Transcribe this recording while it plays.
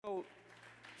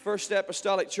First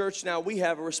Apostolic Church, now we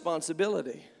have a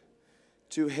responsibility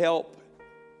to help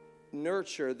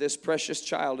nurture this precious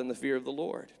child in the fear of the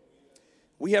Lord.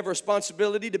 We have a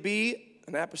responsibility to be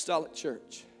an apostolic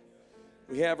church.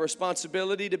 We have a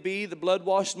responsibility to be the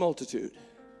blood-washed multitude.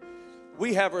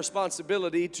 We have a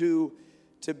responsibility to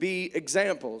be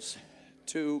examples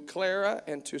to Clara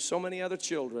and to so many other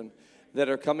children that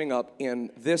are coming up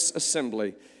in this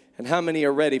assembly. And how many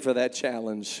are ready for that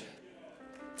challenge?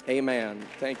 Amen.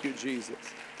 Thank you, Jesus.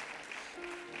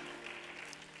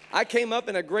 I came up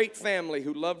in a great family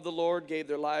who loved the Lord, gave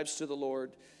their lives to the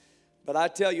Lord. But I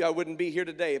tell you, I wouldn't be here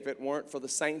today if it weren't for the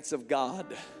saints of God.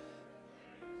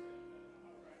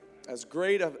 As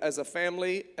great as a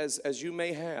family as you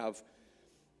may have,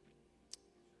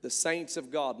 the saints of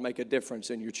God make a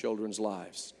difference in your children's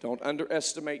lives. Don't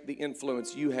underestimate the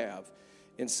influence you have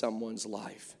in someone's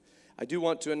life. I do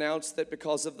want to announce that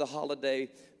because of the holiday,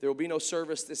 there will be no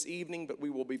service this evening, but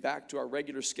we will be back to our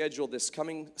regular schedule this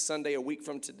coming Sunday, a week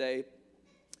from today.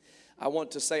 I want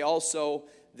to say also,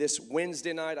 this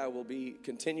Wednesday night, I will be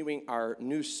continuing our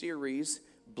new series,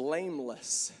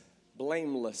 Blameless.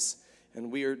 Blameless.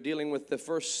 And we are dealing with the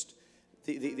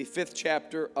fifth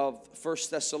chapter of 1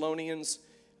 Thessalonians,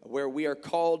 where we are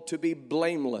called to be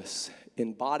blameless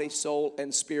in body, soul,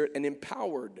 and spirit, and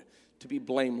empowered to be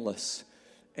blameless.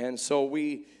 And so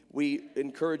we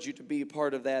encourage you to be a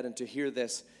part of that and to hear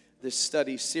this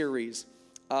study series.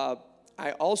 I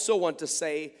also want to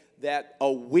say that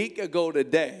a week ago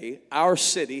today, our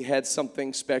city had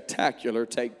something spectacular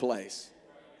take place.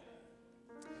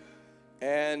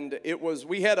 And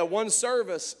we had a one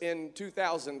service in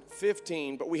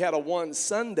 2015, but we had a one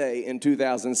Sunday in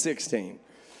 2016.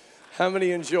 How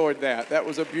many enjoyed that? That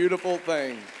was a beautiful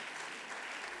thing.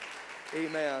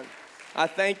 Amen. I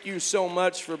thank you so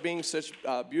much for being such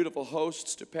beautiful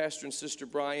hosts to Pastor and Sister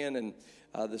Brian and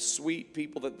the sweet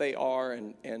people that they are.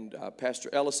 And Pastor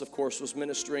Ellis, of course, was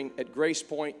ministering at Grace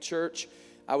Point Church.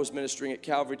 I was ministering at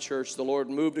Calvary Church. The Lord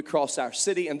moved across our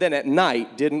city. And then at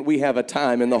night, didn't we have a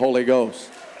time in the Holy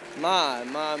Ghost? My.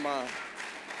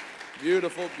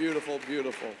 Beautiful, beautiful,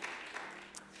 beautiful.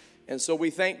 And so we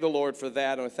thank the Lord for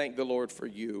that, and I thank the Lord for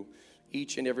you,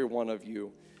 each and every one of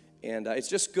you. And it's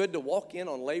just good to walk in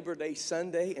on Labor Day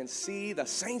Sunday and see the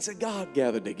saints of God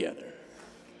gathered together.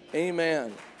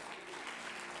 Amen.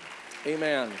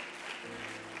 Amen.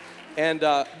 And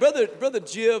Brother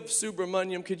Jiv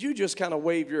Subramaniam, could you just kind of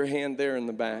wave your hand there in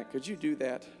the back? Could you do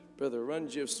that? Brother Run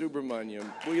Jiv Subramaniam.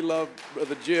 We love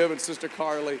Brother Jiv and Sister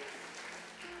Carly.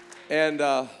 And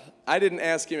I didn't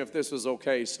ask him if this was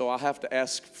okay, so I'll have to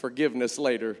ask forgiveness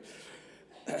later.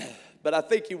 But I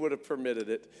think he would have permitted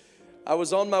it. I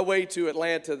was on my way to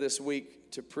Atlanta this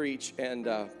week to preach, and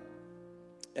I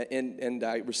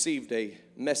received a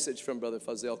message from Brother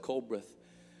Fazell Colbreth,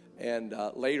 and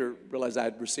later realized I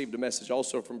had received a message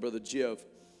also from Brother Jiv.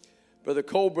 Brother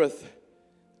Colbreth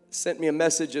sent me a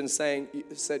message and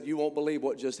said, "You won't believe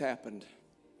what just happened."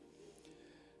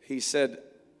 He said,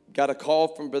 got a call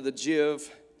from Brother Jiv,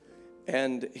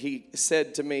 and he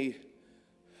said to me,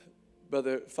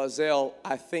 "Brother Fazell,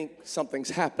 I think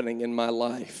something's happening in my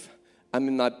life. I'm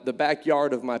in the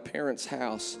backyard of my parents'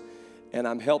 house, and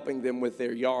I'm helping them with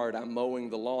their yard. I'm mowing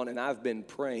the lawn, and I've been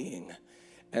praying.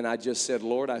 And I just said,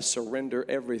 Lord, I surrender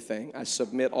everything. I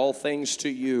submit all things to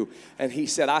you." And he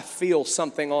said, "I feel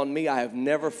something on me I have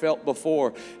never felt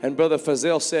before." And Brother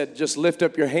Fazell said, "Just lift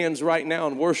up your hands right now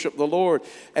and worship the Lord."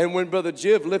 And when Brother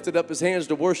Jiv lifted up his hands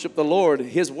to worship the Lord,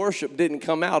 his worship didn't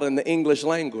come out in the English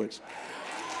language.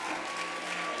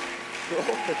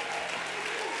 Glory.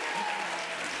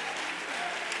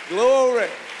 Glory.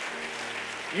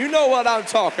 You know what I'm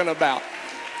talking about.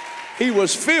 He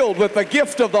was filled with the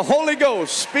gift of the Holy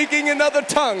Ghost, speaking in other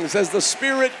tongues as the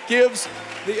Spirit gives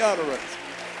the utterance.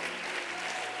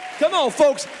 Come on,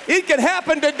 folks. It could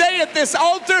happen today at this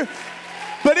altar,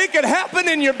 but it could happen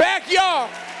in your backyard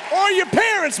or your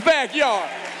parents' backyard.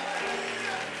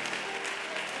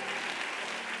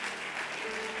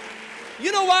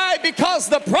 You know why? Because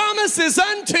the promise is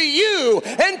unto you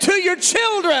and to your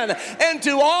children and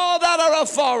to all that are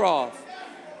afar off,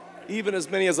 even as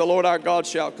many as the Lord our God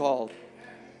shall call.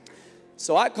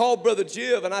 So I called Brother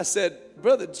Jiv and I said,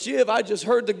 "Brother Jiv, I just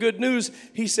heard the good news."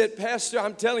 He said, "Pastor,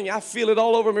 I'm telling you, I feel it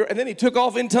all over me." And then he took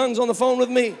off in tongues on the phone with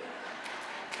me.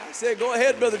 I said, "Go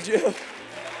ahead, Brother Jiv."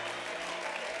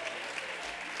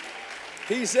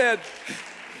 He said,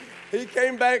 he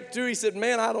came back to, he said,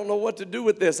 "Man, I don't know what to do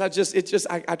with this. I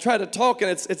try to talk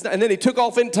and it's not." And then he took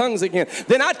off in tongues again.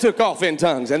 Then I took off in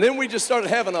tongues. And then we just started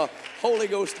having a Holy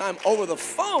Ghost time over the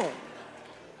phone.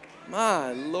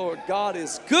 My Lord, God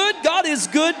is good. God is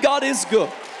good. God is good.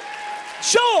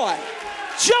 Joy,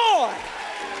 joy,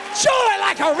 joy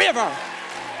like a river.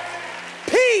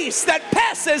 Peace that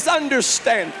passes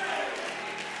understanding.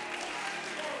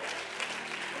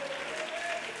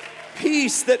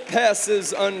 Peace that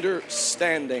passes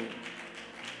understanding.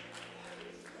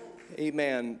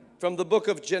 Amen. From the book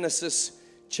of Genesis,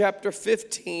 chapter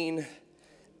 15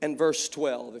 and verse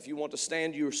 12. If you want to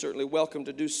stand, you are certainly welcome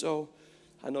to do so.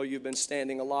 I know you've been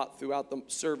standing a lot throughout the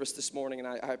service this morning, and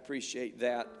I appreciate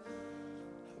that.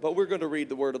 But we're going to read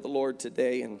the word of the Lord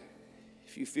today, and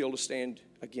if you feel to stand,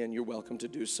 again, you're welcome to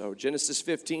do so. Genesis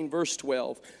 15, verse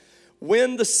 12.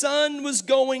 When the sun was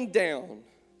going down,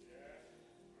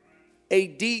 a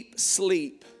deep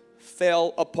sleep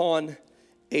fell upon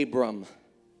Abram,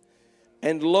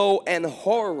 and lo, an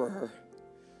horror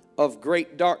of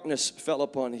great darkness fell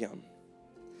upon him.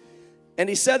 And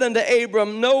he said unto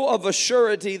Abram, know of a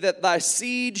surety that thy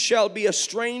seed shall be a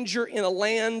stranger in a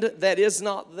land that is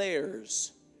not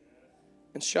theirs,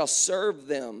 and shall serve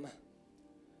them,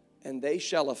 and they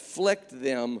shall afflict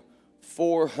them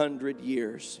 400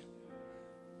 years.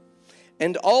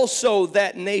 And also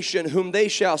that nation whom they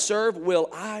shall serve will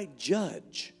I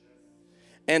judge,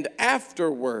 and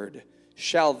afterward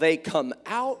shall they come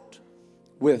out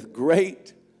with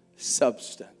great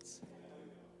substance.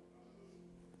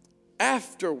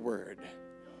 Afterward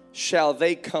shall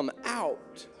they come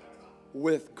out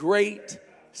with great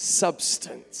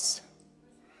substance.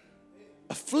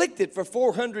 Afflicted for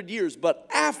 400 years, but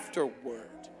afterward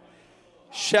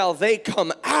shall they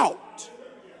come out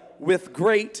with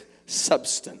great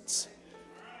substance.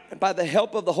 And by the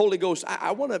help of the Holy Ghost,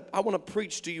 I want to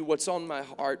preach to you what's on my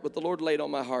heart, what the Lord laid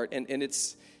on my heart, and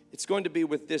it's going to be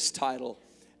with this title: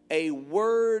 A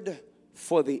Word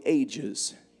for the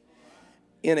Ages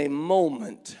in a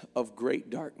Moment of Great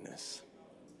Darkness.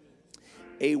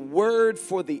 A word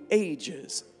for the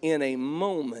ages in a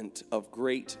moment of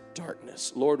great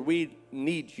darkness. Lord, we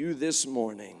need you this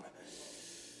morning.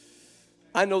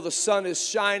 I know the sun is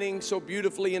shining so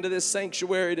beautifully into this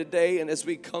sanctuary today, and as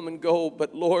we come and go,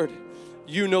 but Lord,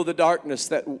 you know the darkness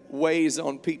that weighs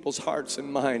on people's hearts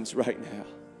and minds right now.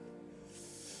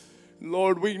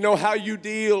 Lord, we know how you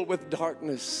deal with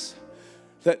darkness.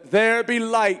 Let there be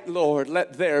light, Lord.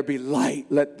 Let there be light.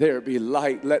 Let there be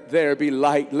light. Let there be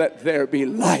light. Let there be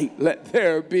light. Let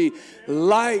there be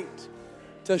light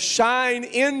to shine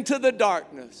into the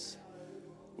darkness.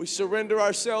 We surrender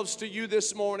ourselves to you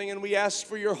this morning, and we ask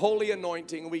for your holy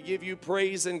anointing. We give you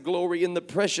praise and glory in the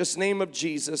precious name of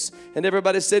Jesus. And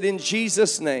everybody said, in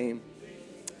Jesus' name,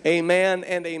 amen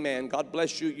and amen. God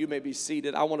bless you. You may be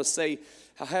seated. I want to say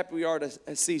how happy we are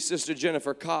to see Sister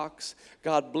Jennifer Cox.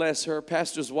 God bless her,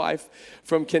 pastor's wife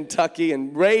from Kentucky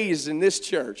and raised in this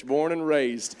church, born and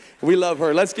raised. We love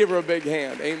her. Let's give her a big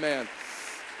hand. Amen.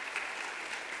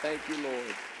 Thank you,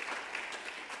 Lord.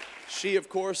 She, of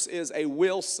course, is a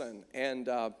Wilson,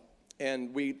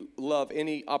 and we love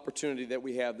any opportunity that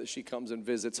we have that she comes and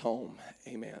visits home.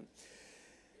 Amen.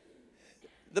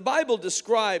 The Bible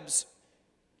describes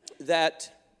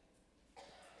that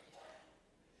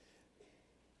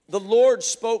the Lord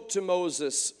spoke to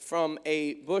Moses from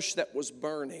a bush that was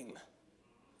burning,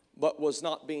 but was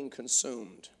not being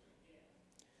consumed.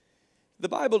 The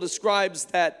Bible describes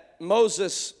that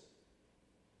Moses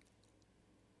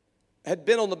had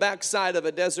been on the backside of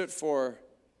a desert for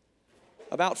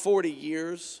about 40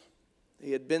 years.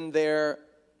 He had been there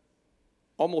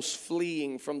almost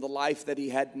fleeing from the life that he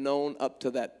had known up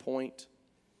to that point.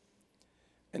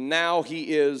 And now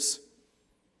he is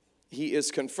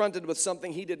confronted with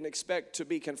something he didn't expect to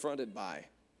be confronted by.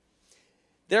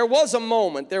 There was a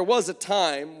moment, there was a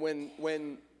time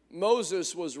when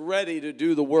Moses was ready to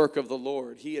do the work of the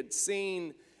Lord. He had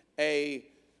seen an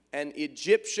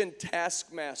Egyptian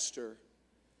taskmaster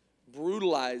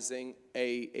brutalizing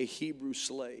a Hebrew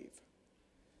slave.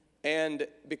 And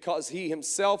because he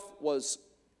himself was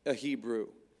a Hebrew,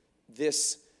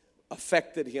 this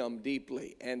affected him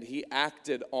deeply, and he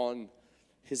acted on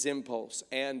his impulse.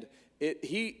 And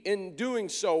he, in doing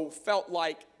so, felt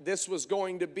like this was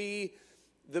going to be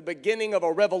the beginning of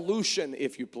a revolution,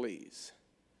 if you please.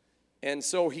 And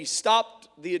so he stopped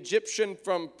the Egyptian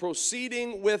from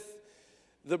proceeding with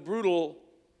the brutal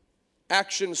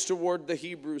actions toward the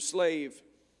Hebrew slave,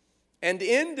 and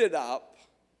ended up,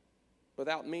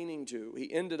 without meaning to,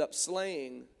 he ended up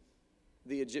slaying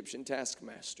the Egyptian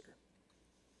taskmaster.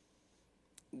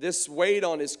 This weighed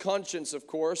on his conscience, of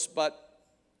course, but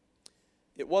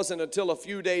it wasn't until a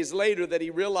few days later that he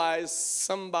realized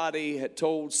somebody had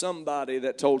told somebody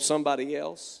that told somebody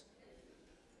else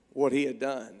what he had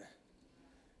done,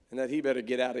 and that he better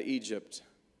get out of Egypt.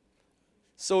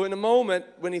 So in a moment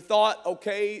when he thought,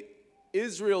 okay,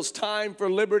 Israel's time for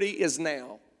liberty is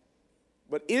now.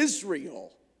 But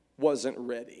Israel wasn't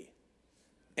ready.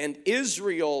 And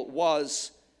Israel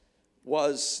was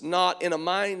not in a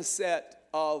mindset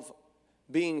of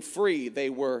being free. They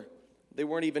weren't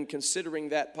even considering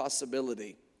that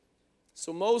possibility.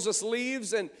 So Moses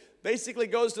leaves and basically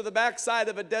goes to the backside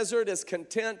of a desert, is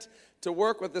content to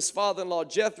work with his father-in-law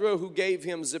Jethro, who gave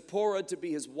him Zipporah to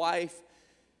be his wife.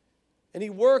 And he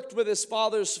worked with his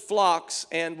father's flocks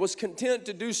and was content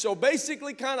to do so,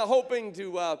 basically kind of hoping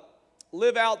to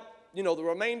live out, the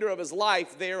remainder of his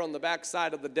life there on the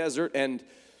backside of the desert and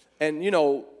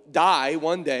die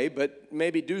one day, but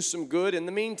maybe do some good in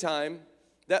the meantime.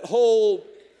 That whole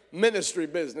ministry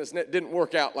business didn't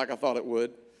work out like I thought it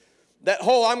would. That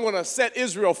whole I'm going to set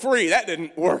Israel free, that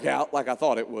didn't work out like I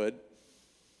thought it would.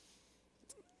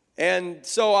 And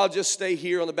so I'll just stay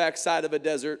here on the backside of a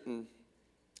desert and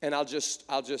I'll just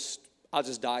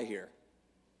die here.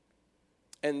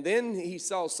 And then he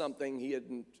saw something he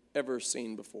hadn't ever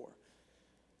seen before.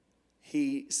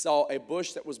 He saw a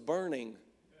bush that was burning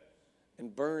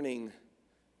and burning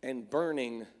and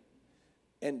burning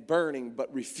and burning,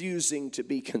 but refusing to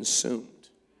be consumed.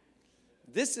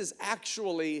 This is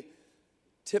actually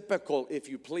typical, if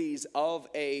you please, of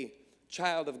a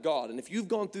child of God. And if you've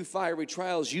gone through fiery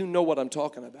trials, you know what I'm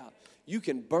talking about. You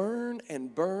can burn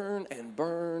and burn and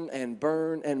burn and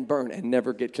burn and burn and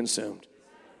never get consumed.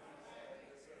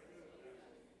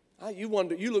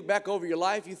 You look back over your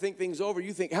life, you think things over,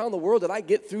 you think, how in the world did I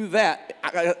get through that?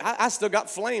 I still got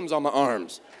flames on my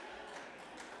arms.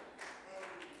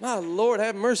 My Lord,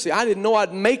 have mercy. I didn't know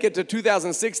I'd make it to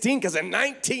 2016 because in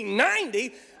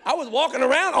 1990, I was walking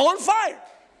around on fire.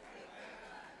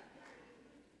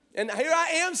 And here I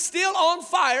am still on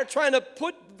fire trying to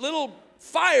put little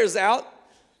fires out,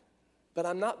 but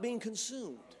I'm not being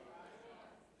consumed.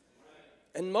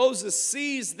 And Moses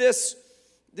sees this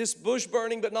bush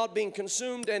burning but not being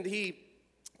consumed, and he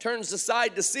turns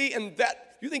aside to see, and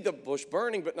that, you think the bush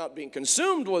burning but not being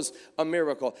consumed was a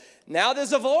miracle. Now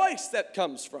there's a voice that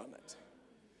comes from it.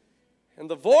 And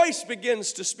the voice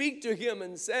begins to speak to him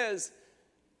and says,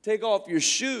 take off your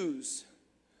shoes.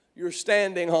 You're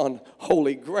standing on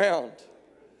holy ground.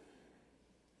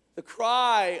 The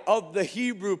cry of the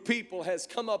Hebrew people has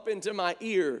come up into my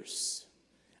ears.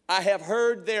 I have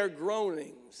heard their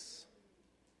groanings.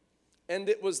 And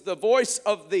it was the voice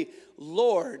of the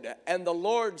Lord. And the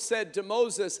Lord said to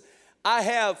Moses, I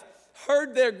have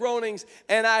heard their groanings,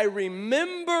 and I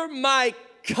remember my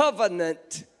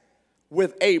covenant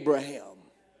with Abraham.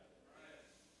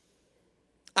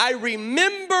 I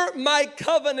remember my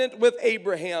covenant with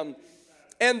Abraham,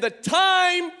 and the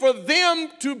time for them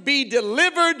to be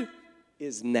delivered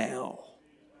is now.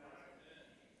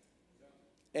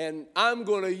 And I'm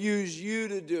going to use you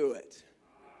to do it.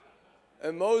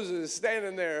 And Moses is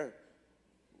standing there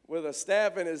with a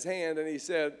staff in his hand, and he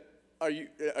said, Are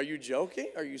you joking?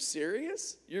 Are you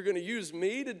serious? You're going to use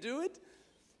me to do it?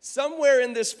 Somewhere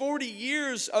in this 40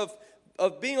 years of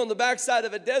being on the backside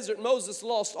of a desert, Moses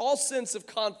lost all sense of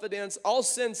confidence, all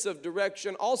sense of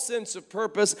direction, all sense of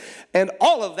purpose, and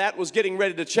all of that was getting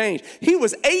ready to change. He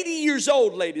was 80 years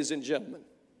old, ladies and gentlemen.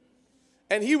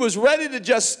 And he was ready to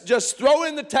just throw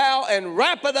in the towel and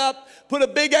wrap it up, put a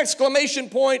big exclamation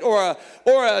point or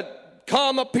a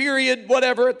comma, period,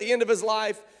 whatever, at the end of his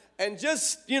life, and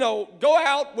just, go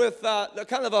out with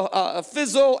kind of a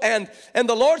fizzle. And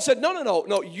the Lord said,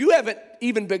 no, you haven't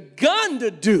even begun to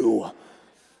do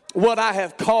what I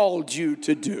have called you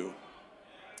to do.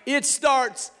 It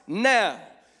starts now.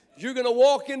 You're going to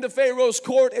walk into Pharaoh's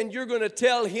court and you're going to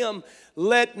tell him,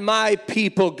 let my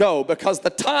people go, because the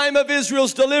time of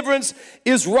Israel's deliverance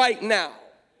is right now.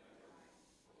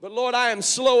 But Lord, I am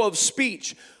slow of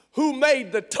speech. Who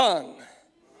made the tongue?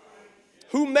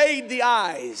 Who made the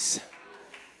eyes?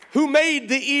 Who made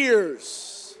the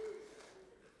ears?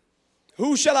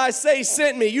 Who shall I say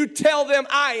sent me? You tell them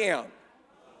I am.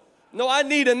 No, I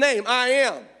need a name. I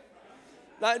am.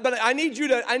 But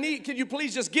can you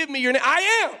please just give me your name?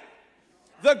 I am.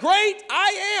 The great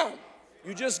I am.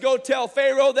 You just go tell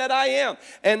Pharaoh that I am.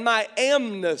 And my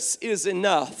amness is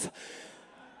enough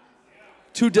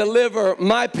to deliver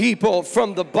my people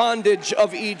from the bondage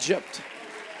of Egypt.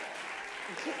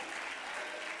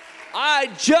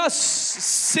 I just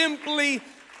simply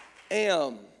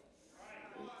am.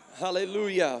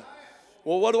 Hallelujah.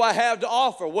 Well, what do I have to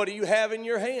offer? What do you have in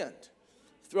your hand?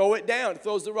 Throw it down.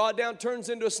 Throws the rod down, turns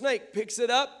into a snake, picks it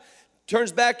up,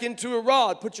 turns back into a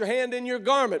rod. Put your hand in your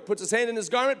garment. Puts his hand in his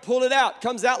garment, pull it out.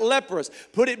 Comes out leprous.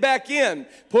 Put it back in.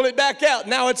 Pull it back out.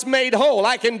 Now it's made whole.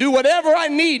 I can do whatever I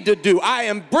need to do. I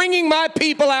am bringing my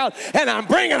people out, and I'm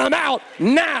bringing them out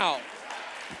now.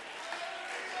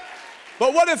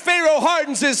 But what if Pharaoh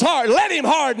hardens his heart? Let him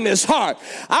harden his heart.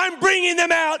 I'm bringing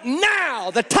them out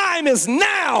now. The time is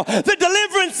now. The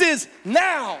deliverance is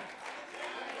now.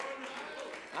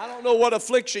 I don't know what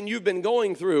affliction you've been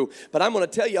going through, but I'm going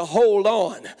to tell you, hold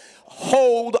on.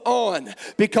 Hold on,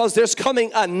 because there's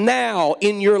coming a now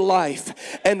in your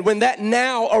life. And when that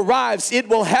now arrives, it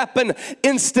will happen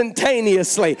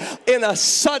instantaneously. In a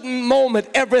sudden moment,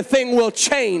 everything will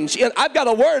change. I've got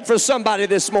a word for somebody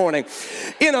this morning.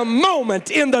 In a moment,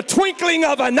 in the twinkling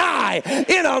of an eye,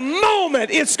 in a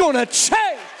moment, it's going to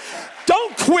change.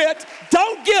 Don't quit.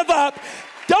 Don't give up.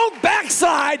 Don't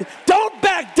backslide. Don't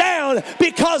back down,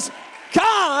 because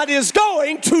God is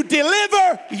going to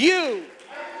deliver you.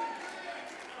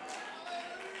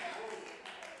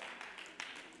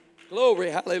 Glory,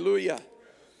 hallelujah.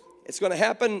 It's going to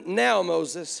happen now,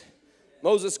 Moses.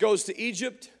 Moses goes to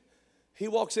Egypt. He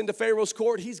walks into Pharaoh's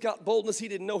court. He's got boldness he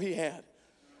didn't know he had.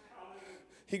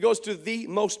 He goes to the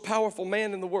most powerful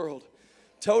man in the world,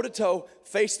 toe to toe,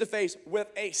 face to face, with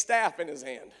a staff in his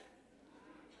hand.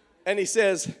 And he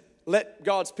says, let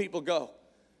God's people go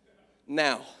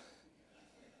now.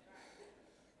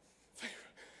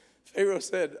 Pharaoh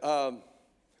said,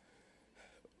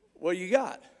 what you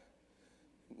got?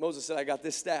 Moses said, I got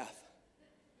this staff.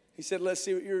 He said, let's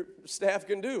see what your staff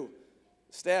can do.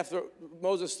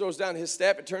 Moses throws down his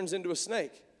staff. It turns into a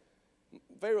snake.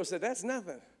 Pharaoh said, that's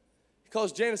nothing. He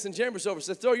calls Janus and Jambres over and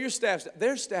said, throw your staffs down.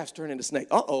 Their staffs turn into snake.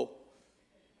 Uh-oh.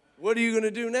 What are you going to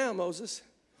do now, Moses?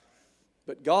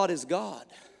 But God is God.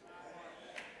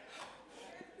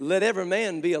 Let every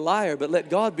man be a liar, but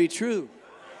let God be true.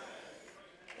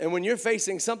 And when you're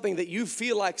facing something that you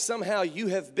feel like somehow you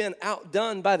have been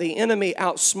outdone by the enemy,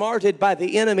 outsmarted by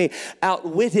the enemy,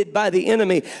 outwitted by the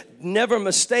enemy, never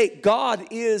mistake, God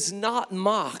is not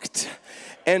mocked.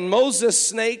 And Moses'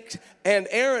 snake and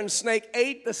Aaron's snake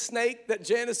ate the snake that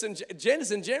Janus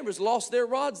and Jambres lost their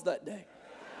rods that day.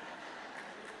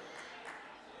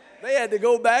 They had to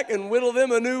go back and whittle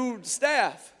them a new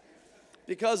staff,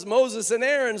 because Moses and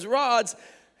Aaron's rods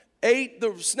ate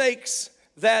the snakes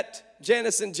that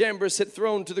Janus and Jambres had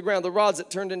thrown to the ground, the rods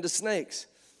that turned into snakes.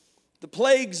 The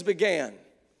plagues began.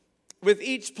 With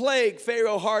each plague,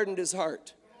 Pharaoh hardened his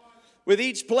heart. With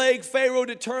each plague, Pharaoh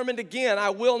determined again,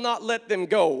 I will not let them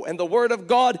go. And the word of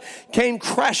God came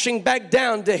crashing back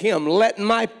down to him. Let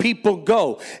my people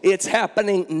go. It's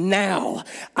happening now.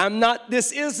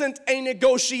 This isn't a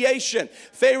negotiation.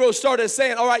 Pharaoh started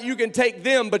saying, all right, you can take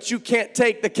them, but you can't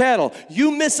take the cattle. You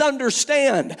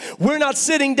misunderstand. We're not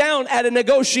sitting down at a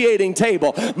negotiating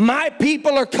table. My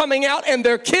people are coming out, and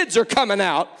their kids are coming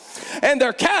out, and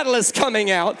their cattle is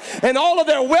coming out, and all of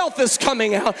their wealth is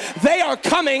coming out. They are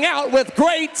coming out with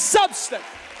great substance.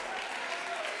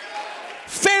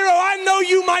 Pharaoh, I know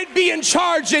you might be in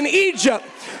charge in Egypt,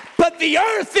 but the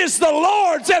earth is the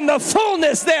Lord's and the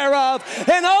fullness thereof,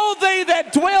 and all they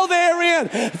that dwell therein.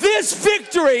 This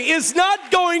victory is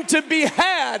not going to be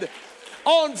had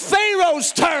on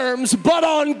Pharaoh's terms, but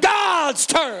on God's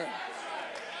terms.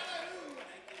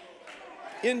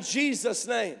 In Jesus'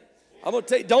 name. I'm going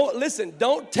to take,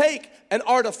 don't take an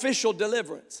artificial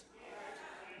deliverance.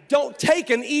 Don't take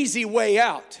an easy way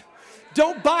out.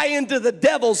 Don't buy into the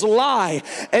devil's lie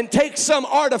and take some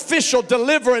artificial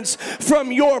deliverance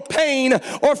from your pain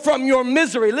or from your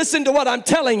misery. Listen to what I'm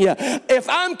telling you. If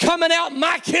I'm coming out,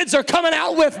 my kids are coming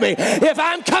out with me. If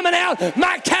I'm coming out,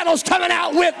 my cattle's coming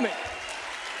out with me.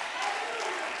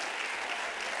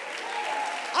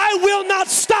 I will not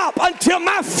stop until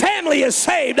my family is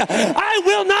saved. I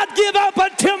will not give up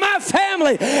until my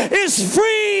family is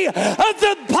free of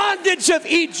the bondage of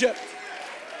Egypt.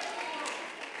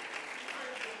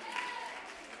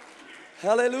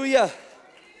 Hallelujah.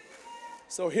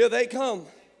 So here they come.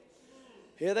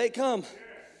 Here they come.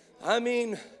 I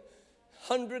mean,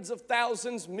 hundreds of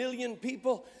thousands, million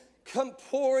people come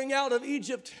pouring out of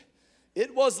Egypt.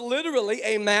 It was literally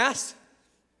a mass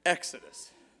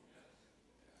exodus.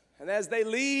 And as they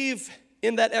leave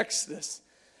in that exodus,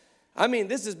 I mean,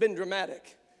 this has been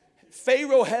dramatic.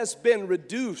 Pharaoh has been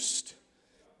reduced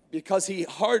because he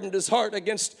hardened his heart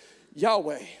against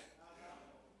Yahweh.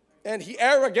 And he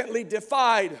arrogantly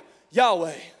defied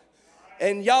Yahweh.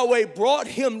 And Yahweh brought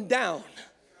him down.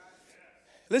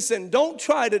 Listen, don't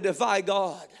try to defy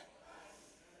God,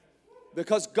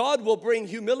 because God will bring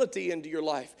humility into your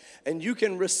life. And you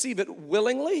can receive it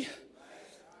willingly,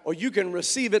 or you can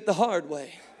receive it the hard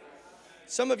way.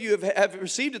 Some of you have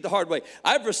received it the hard way.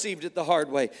 I've received it the hard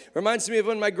way. Reminds me of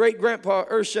when my great-grandpa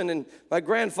Urshan and my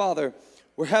grandfather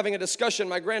were having a discussion.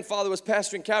 My grandfather was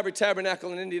pastoring Calvary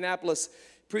Tabernacle in Indianapolis,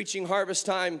 preaching harvest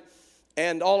time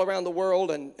and all around the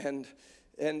world. And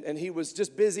and he was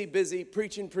just busy,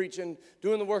 preaching,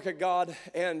 doing the work of God,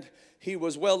 and he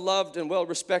was well loved and well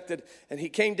respected. And he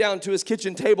came down to his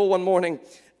kitchen table one morning,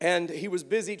 and he was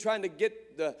busy trying to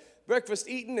get the breakfast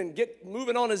eaten and get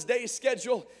moving on his day's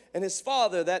schedule. And his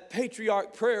father, that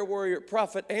patriarch, prayer warrior,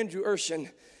 prophet Andrew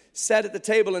Urshan, sat at the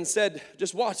table and said,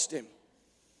 just watched him.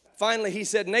 Finally, he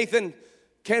said, Nathan,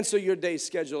 cancel your day's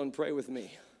schedule and pray with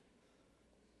me.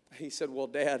 He said, well,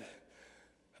 Dad,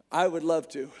 I would love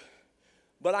to,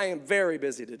 but I am very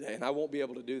busy today, and I won't be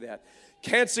able to do that.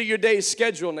 Cancel your day's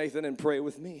schedule, Nathan, and pray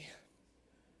with me.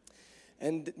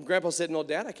 And Grandpa said, no,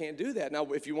 Dad, I can't do that. Now,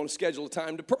 if you want to schedule a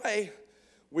time to pray,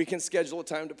 we can schedule a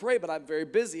time to pray, but I'm very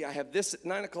busy. I have this at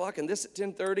 9 o'clock and this at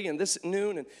 10:30 and this at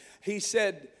noon. And he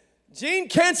said, Gene,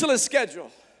 cancel his schedule.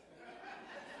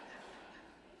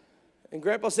 And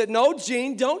Grandpa said, no,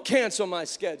 Gene, don't cancel my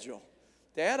schedule.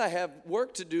 Dad, I have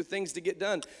work to do, things to get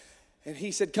done. And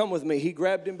he said, come with me. He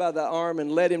grabbed him by the arm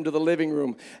and led him to the living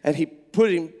room. And he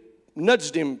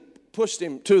nudged him, pushed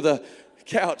him to the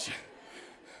couch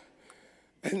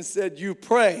and said, you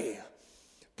pray.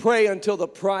 Pray until the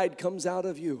pride comes out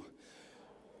of you.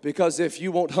 Because if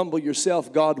you won't humble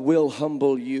yourself, God will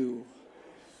humble you.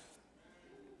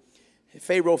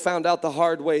 Pharaoh found out the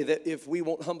hard way that if we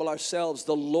won't humble ourselves,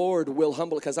 the Lord will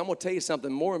humble. Because I'm going to tell you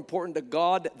something, more important to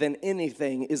God than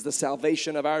anything is the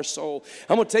salvation of our soul.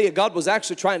 I'm going to tell you, God was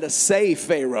actually trying to save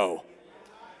Pharaoh.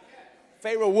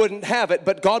 Pharaoh wouldn't have it,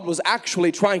 but God was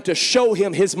actually trying to show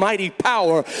him his mighty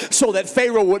power so that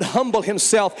Pharaoh would humble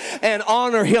himself and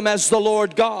honor him as the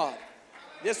Lord God.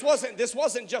 This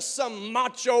wasn't just some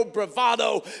macho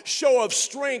bravado show of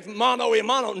strength, mano a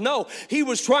mano. No, he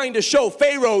was trying to show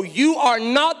Pharaoh, you are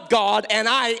not God and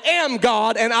I am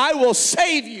God and I will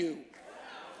save you.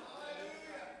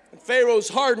 And Pharaoh's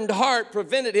hardened heart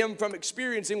prevented him from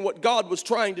experiencing what God was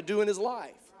trying to do in his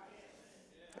life.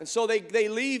 And so they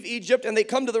leave Egypt and they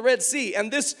come to the Red Sea.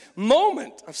 And this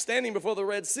moment of standing before the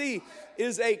Red Sea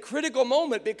is a critical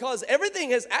moment because everything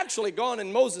has actually gone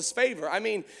in Moses' favor. I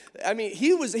mean,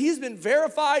 he's been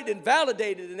verified and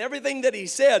validated in everything that he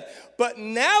said. But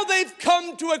now they've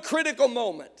come to a critical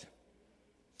moment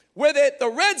where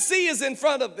the Red Sea is in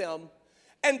front of them.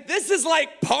 And this is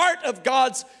like part of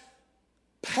God's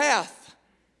path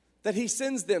that he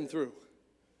sends them through.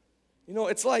 You know,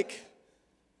 it's like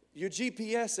your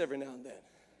GPS every now and then.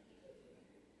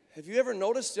 Have you ever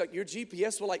noticed that your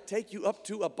GPS will like take you up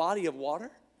to a body of water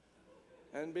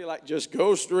and be like, just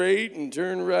go straight and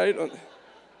turn right?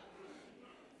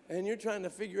 And you're trying to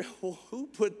figure out, well, who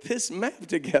put this map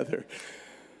together?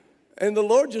 And the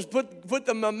Lord just put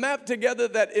the map together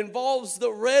that involves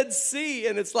the Red Sea.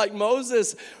 And it's like,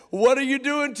 Moses, what are you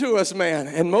doing to us, man?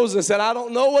 And Moses said, I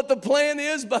don't know what the plan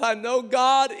is, but I know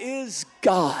God is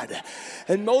God.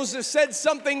 And Moses said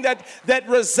something that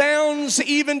resounds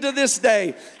even to this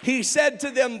day. He said to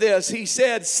them this. He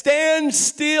said, stand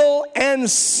still and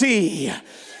see.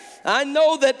 I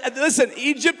know that, listen,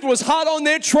 Egypt was hot on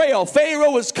their trail.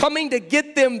 Pharaoh was coming to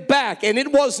get them back, and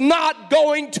it was not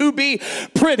going to be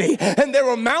pretty. And there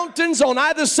were mountains on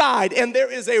either side, and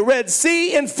there is a Red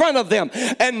Sea in front of them.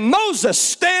 And Moses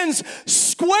stands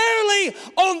squarely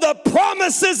on the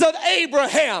promises of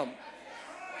Abraham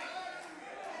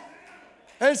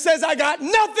and says, I got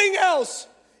nothing else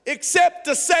except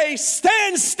to say,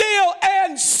 stand still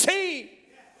and see.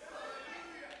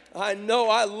 I know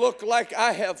I look like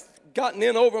I have gotten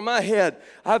in over my head.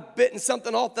 I've bitten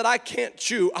something off that I can't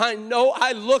chew. I know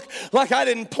I look like I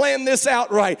didn't plan this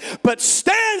out right. But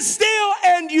stand still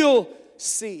and you'll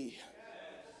see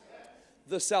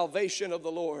the salvation of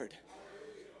the Lord.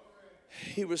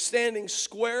 He was standing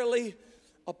squarely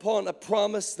upon a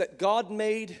promise that God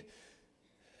made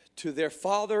to their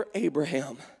father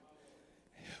Abraham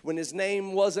when his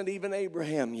name wasn't even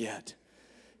Abraham yet.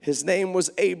 His name was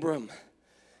Abram.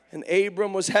 And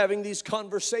Abram was having these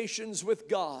conversations with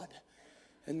God.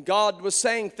 And God was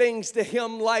saying things to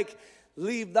him like,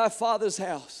 leave thy father's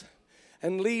house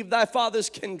and leave thy father's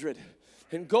kindred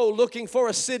and go looking for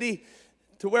a city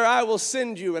to where I will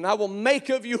send you and I will make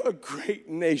of you a great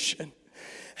nation.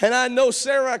 And I know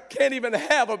Sarah can't even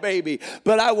have a baby,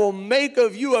 but I will make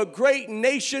of you a great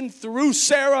nation through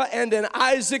Sarah, and in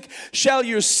Isaac shall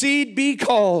your seed be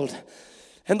called.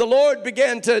 And the Lord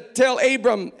began to tell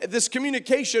Abram this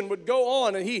communication would go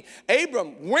on. And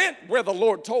Abram went where the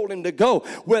Lord told him to go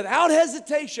without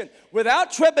hesitation,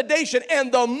 without trepidation.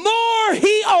 And the more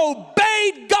he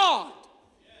obeyed God,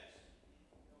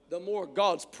 the more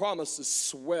God's promises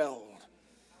swelled.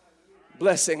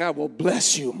 Blessing, I will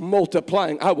bless you.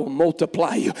 Multiplying, I will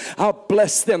multiply you. I'll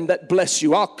bless them that bless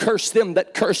you. I'll curse them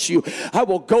that curse you. I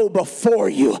will go before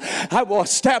you. I will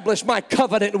establish my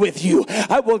covenant with you.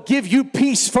 I will give you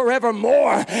peace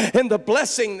forevermore. And the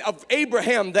blessing of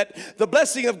Abraham, that the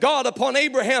blessing of God upon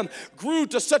Abraham grew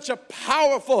to such a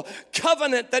powerful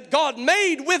covenant that God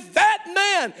made with that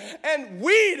man. And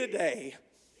we today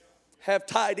have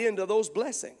tied into those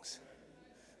blessings.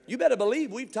 You better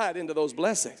believe we've tied into those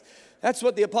blessings. That's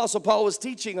what the Apostle Paul was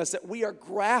teaching us, that we are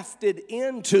grafted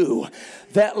into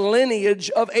that lineage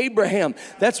of Abraham.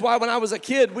 That's why when I was a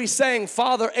kid, we sang,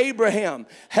 Father Abraham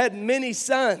had many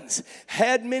sons,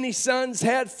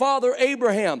 had Father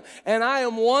Abraham. And I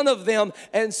am one of them,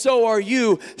 and so are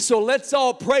you. So let's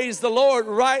all praise the Lord.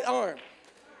 Right arm.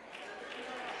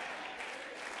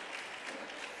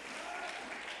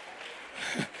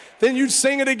 Then you'd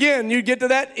sing it again. You'd get to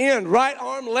that end. Right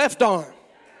arm, left arm.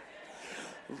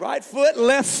 Right foot,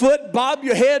 left foot, bob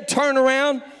your head, turn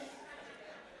around.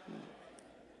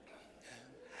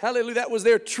 Hallelujah. That was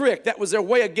their trick. That was their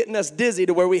way of getting us dizzy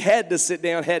to where we had to sit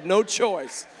down, had no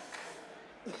choice.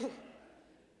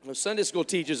 Well, Sunday school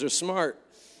teachers are smart.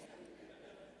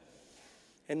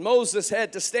 And Moses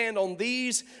had to stand on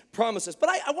these promises. But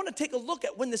I want to take a look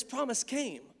at when this promise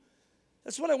came.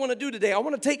 That's what I want to do today. I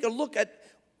want to take a look at,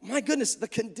 my goodness, the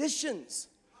conditions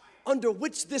under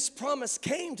which this promise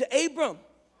came to Abram.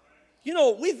 You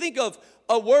know, we think of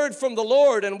a word from the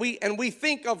Lord and we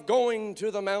think of going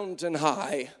to the mountain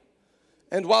high.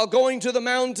 And while going to the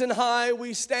mountain high,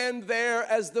 we stand there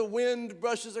as the wind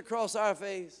brushes across our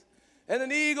face and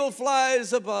an eagle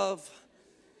flies above.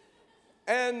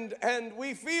 And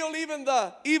we feel even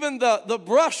the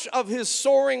brush of his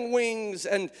soaring wings,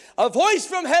 and a voice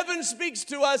from heaven speaks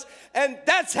to us, and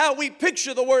that's how we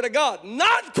picture the word of God.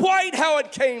 Not quite how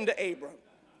it came to Abram.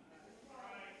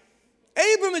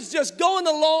 Abram is just going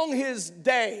along his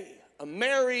day, a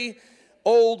merry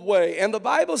old way. And the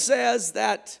Bible says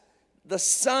that the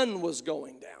sun was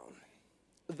going down.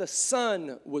 The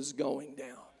sun was going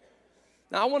down.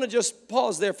 Now I want to just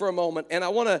pause there for a moment, and I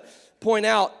want to point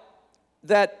out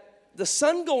that the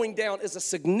sun going down is a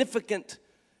significant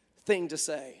thing to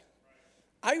say.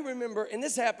 I remember, and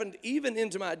this happened even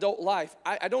into my adult life,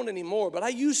 I don't anymore, but I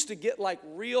used to get like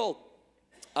real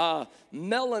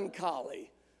melancholy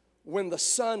when the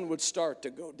sun would start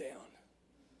to go down.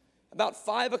 About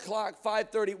 5 o'clock,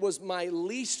 5:30 was my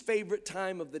least favorite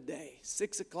time of the day.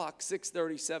 6 o'clock,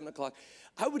 6:30, 7 o'clock.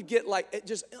 I would get like, it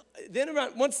just, then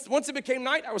around, once it became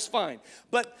night, I was fine.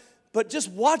 But just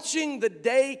watching the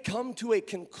day come to a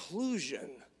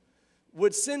conclusion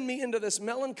would send me into this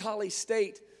melancholy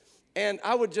state, and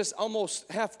I would just almost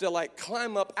have to like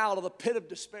climb up out of the pit of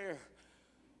despair.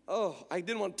 Oh, I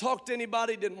didn't want to talk to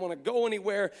anybody, didn't want to go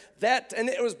anywhere. And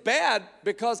it was bad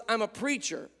because I'm a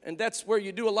preacher, and that's where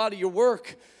you do a lot of your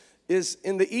work is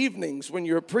in the evenings when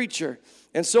you're a preacher.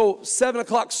 And so 7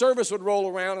 o'clock service would roll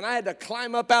around, and I had to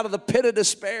climb up out of the pit of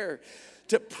despair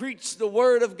to preach the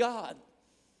word of God.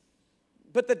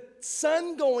 But the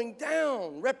sun going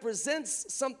down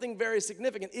represents something very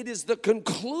significant. It is the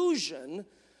conclusion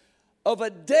of a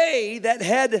day that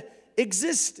had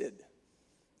existed.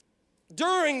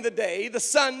 During the day, the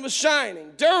sun was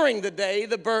shining. During the day,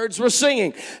 the birds were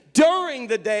singing. During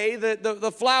the day,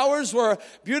 the flowers were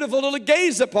beautiful to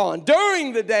gaze upon.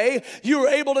 During the day, you were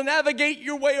able to navigate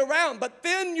your way around. But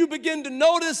then you begin to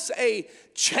notice a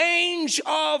change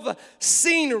of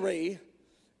scenery,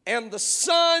 and the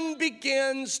sun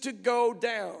begins to go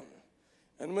down.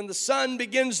 And when the sun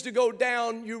begins to go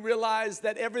down, you realize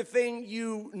that everything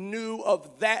you knew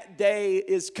of that day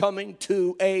is coming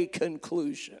to a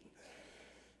conclusion.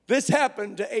 This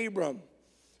happened to Abram.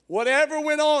 Whatever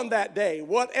went on that day,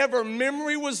 whatever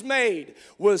memory was made,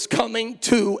 was coming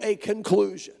to a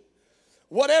conclusion.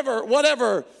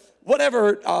 Whatever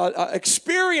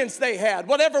experience they had,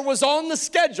 whatever was on the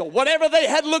schedule, whatever they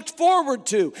had looked forward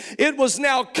to, it was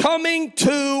now coming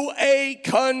to a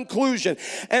conclusion.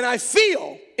 And I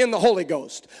feel in the Holy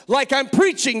Ghost like I'm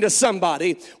preaching to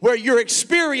somebody where you're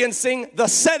experiencing the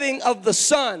setting of the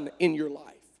sun in your life.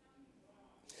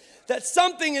 That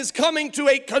something is coming to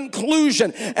a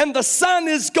conclusion and the sun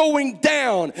is going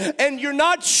down and you're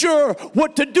not sure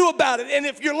what to do about it. And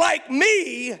if you're like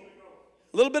me, a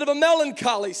little bit of a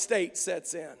melancholy state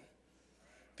sets in.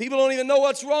 People don't even know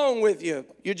what's wrong with you.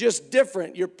 You're just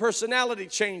different. Your personality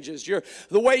changes.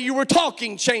 The way you were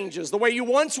talking changes. The way you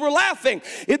once were laughing,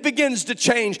 it begins to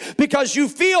change because you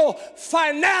feel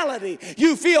finality.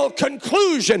 You feel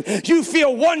conclusion. You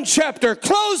feel one chapter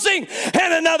closing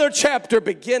and another chapter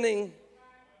beginning.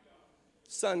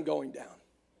 Sun going down.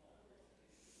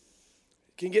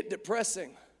 It can get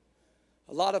depressing.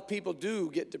 A lot of people do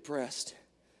get depressed,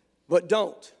 but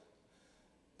don't,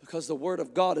 because the Word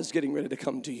of God is getting ready to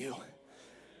come to you.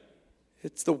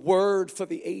 It's the word for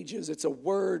the ages. It's a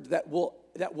word that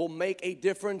will make a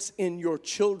difference in your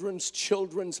children's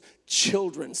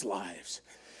lives.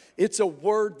 It's a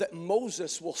word that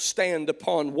Moses will stand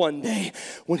upon one day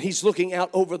when he's looking out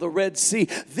over the Red Sea.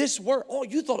 This word, oh,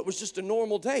 you thought it was just a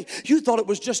normal day. You thought it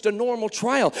was just a normal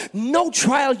trial. No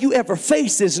trial you ever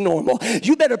face is normal.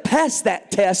 You better pass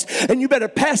that test, and you better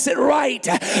pass it right,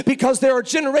 because there are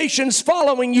generations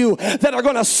following you that are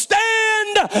going to stand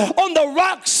on the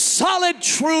rock solid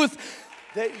truth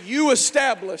that you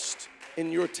established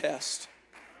in your test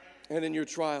and in your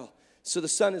trial. So the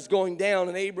sun is going down,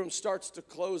 and Abram starts to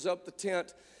close up the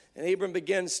tent, and Abram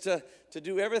begins to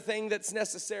do everything that's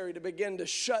necessary to begin to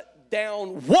shut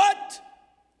down what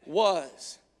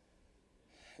was.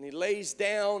 And he lays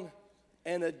down,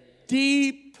 and a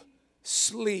deep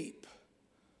sleep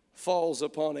falls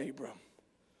upon Abram.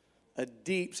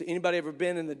 Anybody ever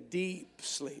been in a deep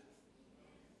sleep?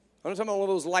 I'm not talking about one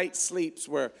of those light sleeps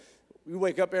where you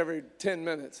wake up every 10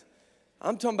 minutes.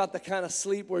 I'm talking about the kind of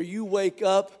sleep where you wake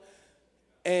up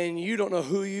and you don't know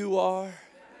who you are.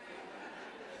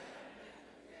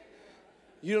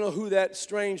 You don't know who that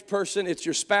strange person, it's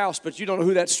your spouse, but you don't know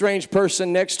who that strange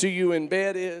person next to you in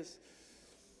bed is.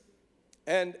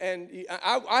 And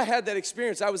I had that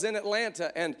experience. I was in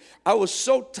Atlanta, and I was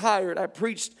so tired. I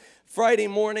preached Friday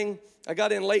morning. I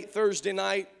got in late Thursday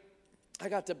night. I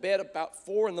got to bed about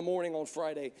 4 in the morning on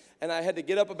Friday, and I had to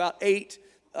get up about 8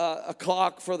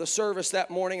 o'clock for the service that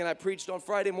morning, and I preached on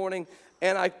Friday morning.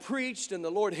 And I preached, and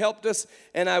the Lord helped us,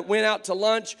 and I went out to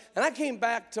lunch, and I came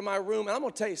back to my room, and I'm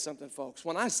going to tell you something, folks.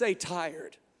 When I say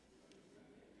tired,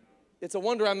 it's a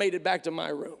wonder I made it back to my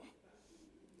room.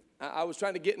 I was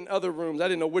trying to get in other rooms. I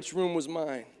didn't know which room was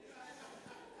mine.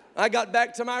 I got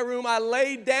back to my room. I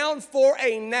laid down for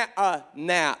a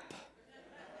nap.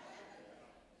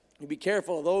 You be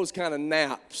careful of those kind of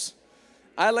naps.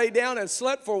 I lay down and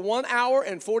slept for 1 hour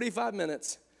and 45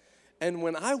 minutes, and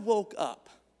when I woke up,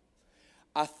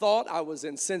 I thought I was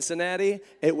in Cincinnati.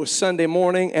 It was Sunday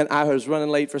morning, and I was running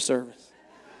late for service.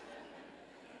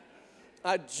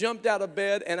 I jumped out of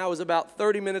bed, and I was about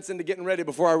 30 minutes into getting ready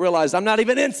before I realized I'm not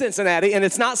even in Cincinnati, and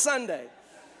it's not Sunday.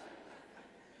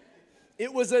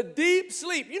 It was a deep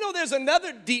sleep. You know, there's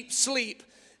another deep sleep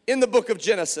in the book of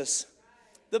Genesis.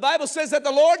 The Bible says that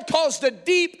the Lord caused a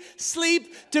deep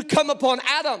sleep to come upon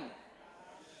Adam.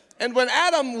 And when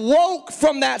Adam woke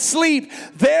from that sleep,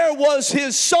 there was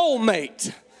his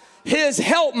soulmate, his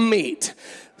helpmeet.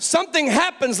 Something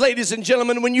happens, ladies and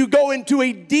gentlemen, when you go into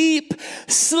a deep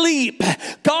sleep.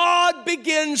 God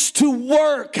begins to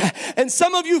work. And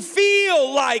some of you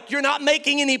feel like you're not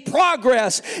making any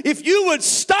progress. If you would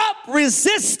stop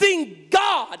resisting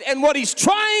God and what He's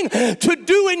trying to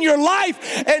do in your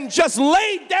life and just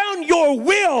lay down your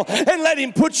will and let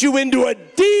Him put you into a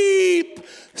deep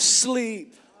sleep,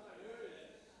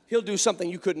 He'll do something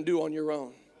you couldn't do on your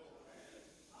own.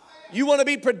 You want to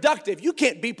be productive. You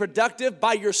can't be productive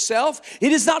by yourself.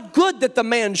 It is not good that the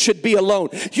man should be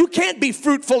alone. You can't be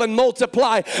fruitful and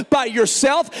multiply by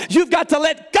yourself. You've got to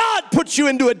let God put you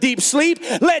into a deep sleep.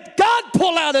 Let God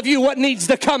pull out of you what needs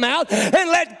to come out, and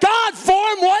let God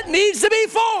form what needs to be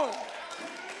formed.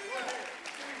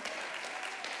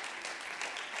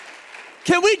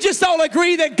 Can we just all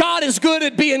agree that God is good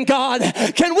at being God?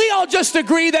 Can we all just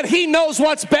agree that He knows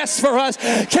what's best for us?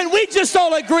 Can we just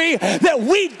all agree that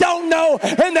we don't know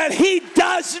and that He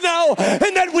does know,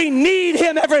 and that we need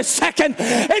Him every second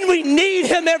and we need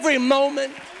Him every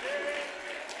moment?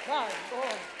 God,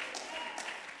 Lord.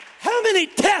 How many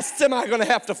tests am I going to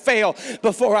have to fail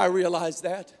before I realize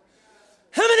that?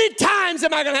 How many times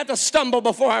am I going to have to stumble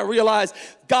before I realize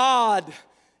God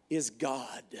is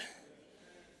God?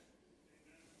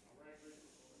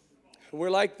 We're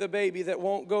like the baby that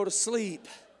won't go to sleep.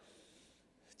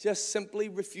 Just simply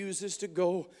refuses to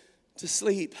go to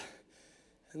sleep.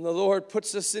 And the Lord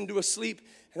puts us into a sleep.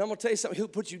 And I'm going to tell you something. He'll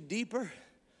put you deeper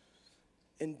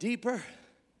and deeper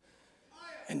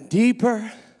and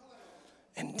deeper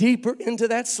and deeper into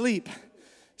that sleep.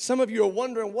 Some of you are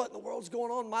wondering what in the world's going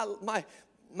on.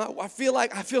 I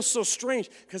feel so strange,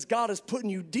 because God is putting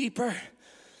you deeper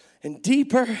and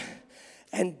deeper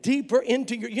and deeper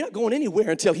into you're not going anywhere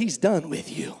until He's done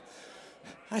with you.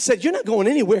 I said, you're not going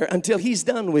anywhere until He's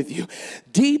done with you.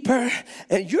 Deeper,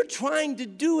 and you're trying to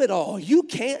do it all. You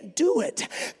can't do it.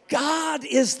 God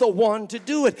is the one to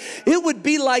do it. It would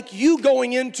be like you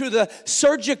going into the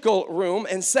surgical room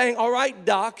and saying, all right,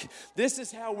 doc, this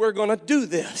is how we're going to do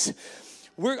this.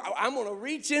 I'm going to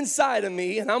reach inside of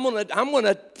me, and I'm going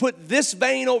to put this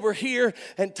vein over here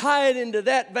and tie it into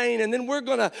that vein, and then we're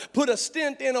going to put a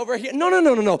stent in over here.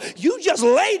 No. You just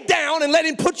lay down and let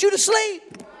him put you to sleep.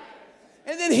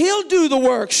 And then he'll do the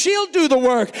work. She'll do the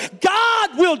work.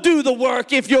 God will do the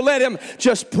work if you let him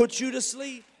just put you to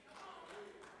sleep.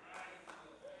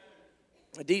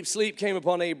 A deep sleep came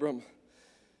upon Abram.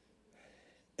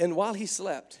 And while he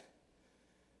slept,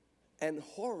 and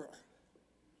horror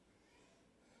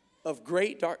of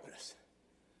great darkness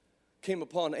came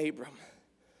upon Abram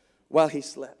while he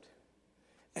slept.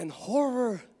 And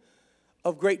horror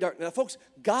of great darkness. Now, folks,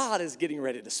 God is getting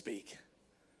ready to speak.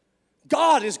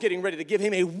 God is getting ready to give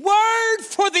him a word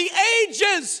for the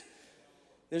ages.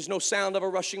 There's no sound of a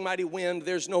rushing mighty wind.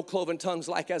 There's no cloven tongues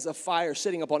like as a fire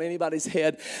sitting upon anybody's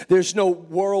head. There's no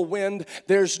whirlwind.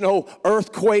 There's no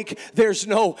earthquake. There's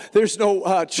no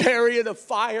chariot of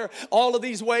fire. All of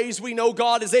these ways we know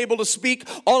God is able to speak.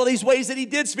 All of these ways that he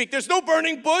did speak. There's no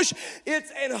burning bush.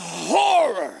 It's an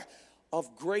horror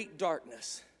of great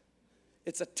darkness.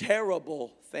 It's a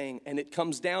terrible thing, and it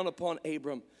comes down upon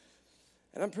Abram.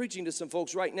 And I'm preaching to some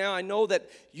folks right now. I know that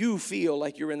you feel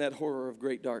like you're in that horror of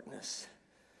great darkness.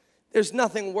 There's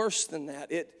nothing worse than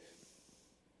that.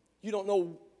 You don't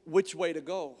know which way to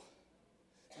go.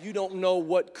 You don't know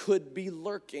what could be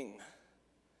lurking.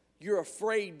 You're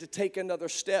afraid to take another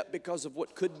step because of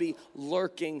what could be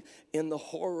lurking in the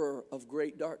horror of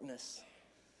great darkness.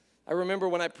 I remember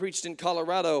when I preached in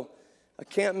Colorado, a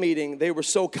camp meeting, they were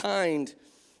so kind,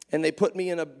 and they put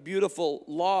me in a beautiful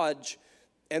lodge,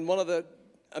 and one of the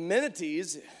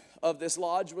amenities of this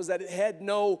lodge was that it had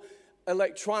no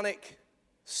electronic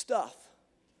stuff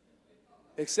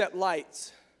except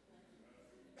lights.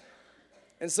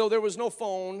 And so there was no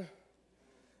phone,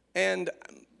 and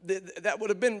that would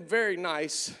have been very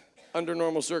nice under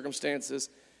normal circumstances.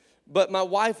 But my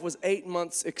wife was 8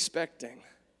 months expecting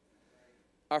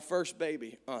our first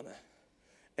baby, Anna.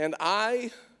 And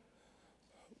I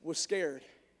was scared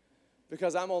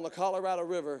because I'm on the Colorado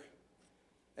River,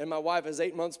 and my wife is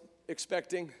 8 months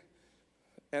expecting,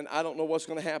 and I don't know what's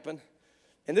going to happen.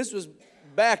 And this was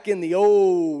back in the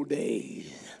old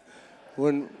days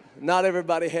when not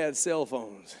everybody had cell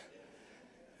phones.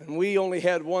 And we only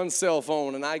had one cell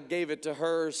phone, and I gave it to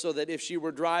her so that if she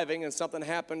were driving and something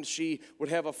happened, she would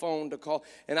have a phone to call.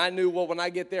 And I knew, well, when I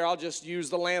get there, I'll just use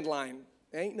the landline.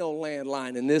 There ain't no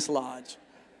landline in this lodge.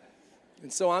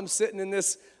 And so I'm sitting in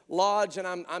this lodge, and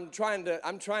I'm trying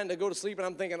to go to sleep, and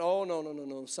I'm thinking, oh,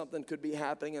 no, something could be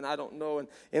happening, and I don't know. And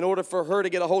in order for her to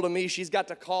get a hold of me, she's got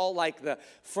to call like the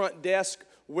front desk,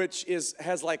 which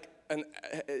has like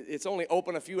it's only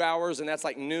open a few hours, and that's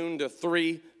like noon to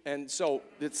 3, and so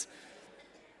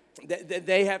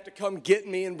they have to come get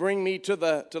me and bring me to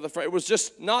the front. It was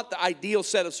just not the ideal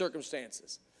set of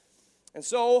circumstances. And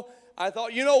so I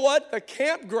thought, you know what? The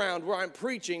campground where I'm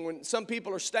preaching, when some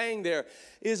people are staying there,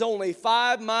 is only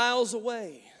 5 miles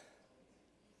away.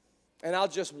 And I'll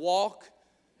just walk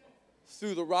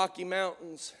through the Rocky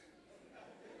Mountains.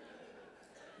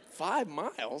 5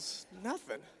 miles?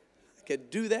 Nothing. I could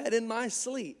do that in my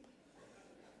sleep.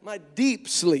 My deep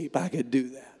sleep, I could do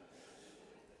that.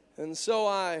 And so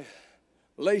I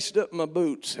laced up my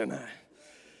boots, and I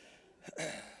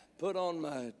put on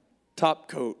my top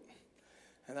coat.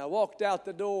 And I walked out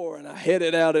the door, and I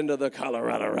headed out into the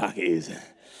Colorado Rockies.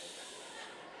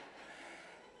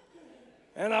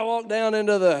 And I walked down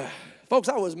into folks,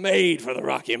 I was made for the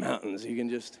Rocky Mountains.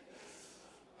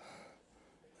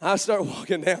 I start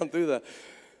walking down through the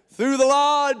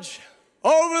lodge,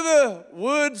 over the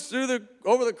woods,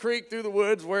 over the creek, through the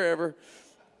woods, wherever.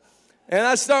 And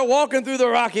I start walking through the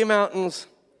Rocky Mountains.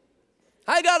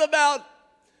 I got about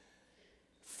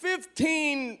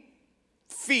 15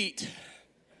 feet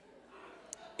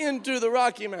into the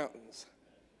Rocky Mountains.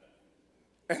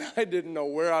 And I didn't know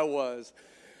where I was.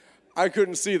 I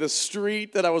couldn't see the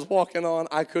street that I was walking on.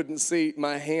 I couldn't see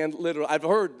my hand, literally. I've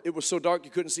heard it was so dark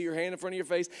you couldn't see your hand in front of your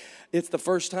face. It's the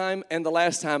first time and the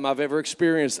last time I've ever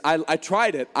experienced. I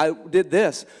tried it. I did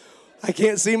this. I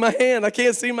can't see my hand. I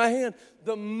can't see my hand.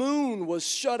 The moon was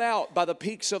shut out by the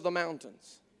peaks of the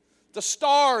mountains. The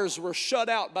stars were shut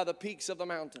out by the peaks of the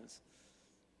mountains.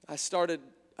 I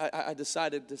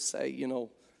decided to say,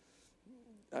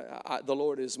 the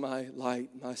Lord is my light,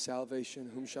 my salvation.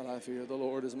 Whom shall I fear? The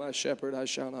Lord is my shepherd. I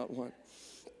shall not want.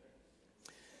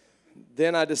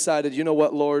 Then I decided, you know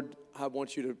what, Lord? I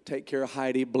want you to take care of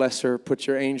Heidi. Bless her. Put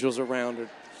your angels around her.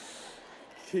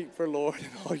 Keep her, Lord, in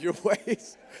all your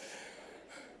ways.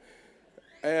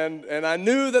 And I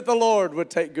knew that the Lord would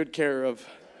take good care of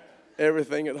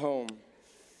everything at home.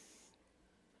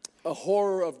 A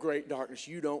horror of great darkness.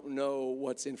 You don't know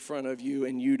what's in front of you,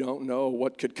 and you don't know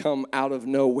what could come out of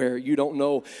nowhere. You don't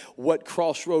know what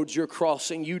crossroads you're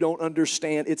crossing. You don't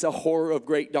understand. It's a horror of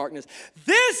great darkness.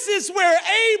 This is where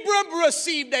Abram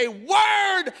received a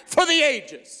word for the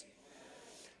ages.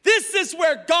 This is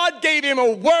where God gave him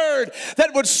a word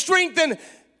that would strengthen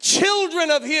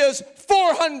children of his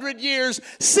 400 years,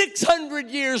 600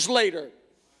 years later.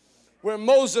 Where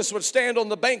Moses would stand on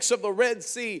the banks of the Red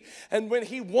Sea, and when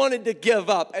he wanted to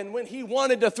give up, and when he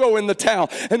wanted to throw in the towel,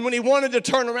 and when he wanted to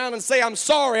turn around and say, I'm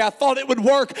sorry, I thought it would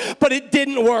work, but it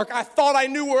didn't work. I thought I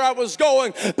knew where I was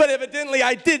going, but evidently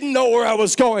I didn't know where I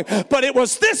was going. But it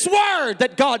was this word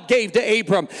that God gave to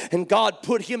Abram, and God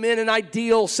put him in an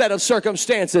ideal set of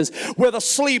circumstances where the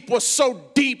sleep was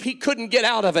so deep he couldn't get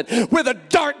out of it, where the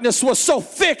darkness was so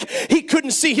thick he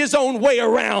couldn't see his own way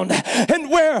around,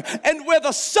 and where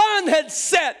the sun had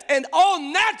set and all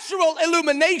natural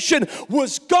illumination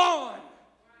was gone.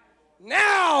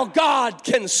 Now God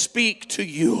can speak to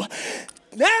you.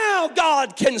 Now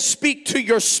God can speak to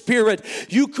your spirit.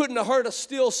 You couldn't have heard a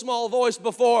still small voice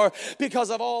before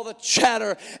because of all the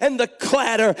chatter and the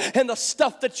clatter and the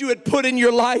stuff that you had put in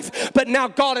your life. But now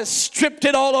God has stripped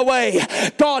it all away.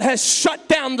 God has shut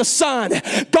down the sun.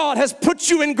 God has put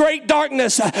you in great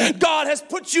darkness. God has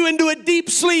put you into a deep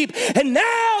sleep. And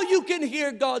now you can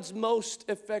hear God's most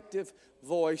effective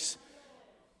voice,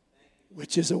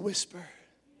 which is a whisper.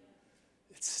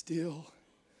 It's still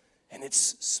and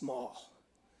it's small.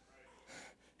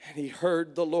 And he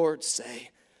heard the Lord say,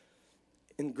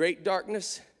 in great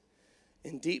darkness,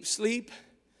 in deep sleep,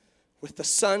 with the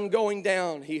sun going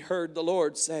down, he heard the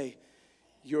Lord say,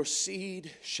 your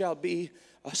seed shall be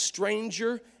a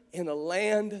stranger in a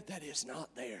land that is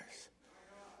not theirs.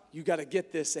 You got to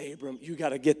get this, Abram. You got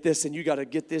to get this, and you got to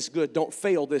get this good. Don't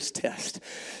fail this test.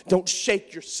 Don't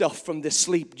shake yourself from this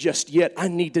sleep just yet. I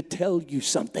need to tell you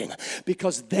something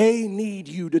because they need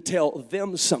you to tell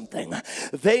them something.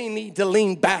 They need to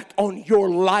lean back on your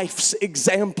life's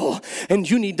example, and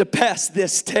you need to pass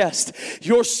this test.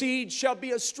 Your seed shall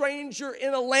be a stranger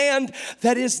in a land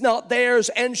that is not theirs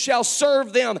and shall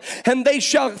serve them, and they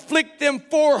shall afflict them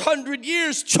 400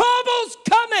 years. Trouble's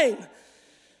coming.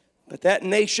 But that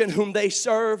nation whom they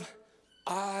serve,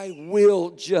 I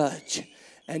will judge.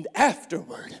 And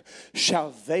afterward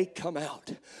shall they come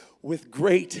out with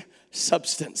great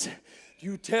substance.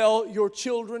 You tell your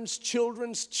children's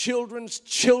children's children's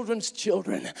children's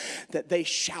children that they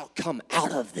shall come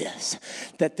out of this,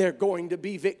 that they're going to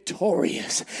be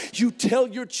victorious. You tell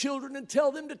your children and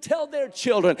tell them to tell their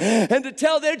children and to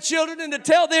tell their children and to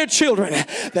tell their children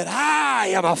that I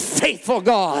am a faithful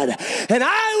God and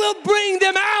I will bring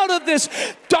them out of this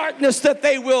darkness that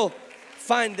they will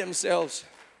find themselves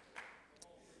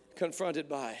confronted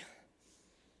by.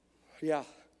 Yeah,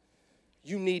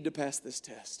 you need to pass this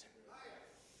test.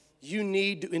 You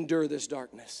need to endure this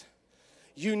darkness.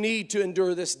 You need to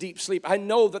endure this deep sleep. I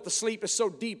know that the sleep is so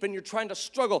deep and you're trying to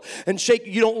struggle and shake.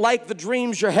 You don't like the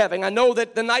dreams you're having. I know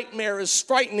that the nightmare is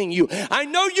frightening you. I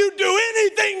know you do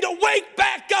anything to wake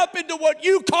back up into what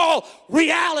you call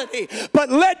reality. But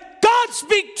let God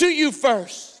speak to you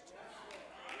first.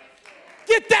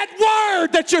 Get that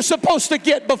word that you're supposed to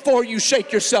get before you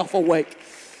shake yourself awake.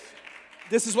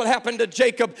 This is what happened to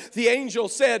Jacob. The angel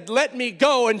said, let me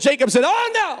go. And Jacob said,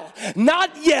 oh no, not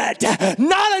yet.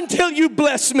 Not until you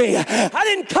bless me. I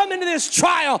didn't come into this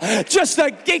trial just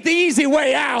to get the easy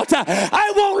way out.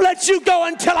 I won't let you go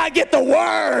until I get the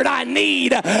word I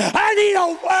need. I need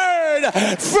a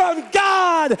word from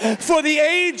God for the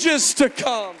ages to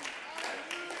come.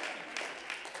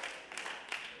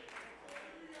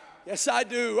 Yes, I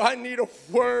do. I need a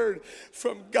word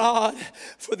from God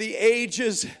for the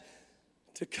ages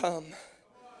to come.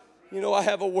 You know, I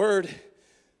have a word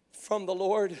from the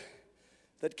Lord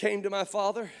that came to my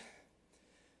father.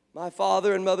 My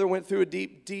father and mother went through a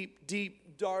deep, deep,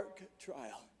 deep, dark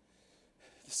trial.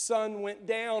 The sun went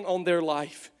down on their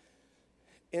life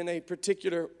in a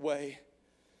particular way.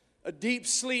 A deep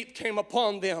sleep came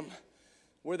upon them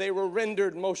where they were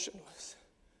rendered motionless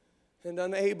and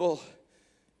unable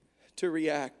to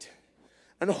react.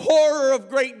 And horror of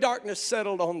great darkness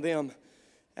settled on them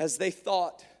as they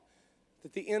thought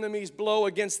that the enemy's blow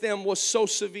against them was so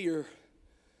severe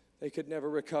they could never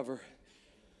recover.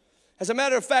 As a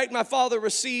matter of fact, my father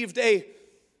received a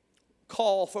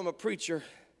call from a preacher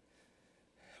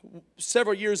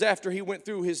several years after he went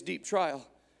through his deep trial.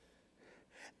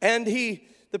 And the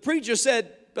preacher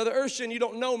said, Brother Urshan, you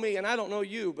don't know me and I don't know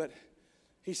you, but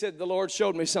he said, the Lord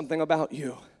showed me something about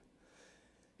you.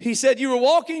 He said, you were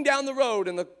walking down the road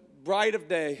in the bright of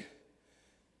day,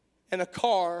 and a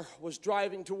car was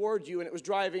driving toward you, and it was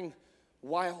driving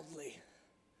wildly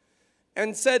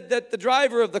and said that the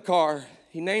driver of the car,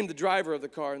 he named the driver of the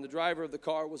car, and the driver of the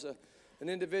car was an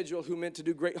individual who meant to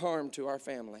do great harm to our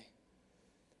family.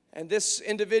 And this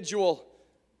individual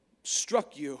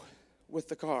struck you with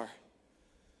the car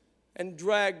and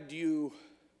dragged you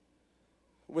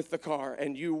with the car,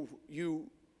 and you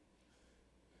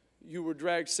were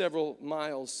dragged several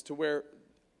miles to where,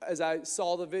 as I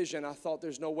saw the vision, I thought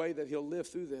there's no way that he'll live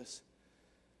through this.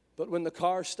 But when the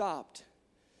car stopped,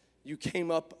 you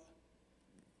came up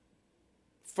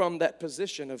from that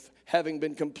position of having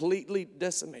been completely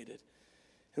decimated.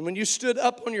 And when you stood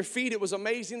up on your feet, it was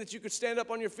amazing that you could stand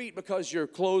up on your feet because your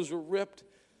clothes were ripped,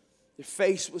 your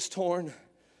face was torn,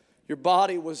 your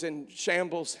body was in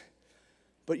shambles.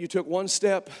 But you took one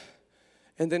step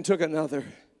and then took another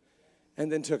and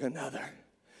then took another.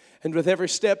 And with every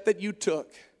step that you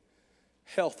took,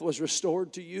 health was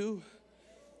restored to you,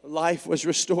 life was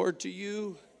restored to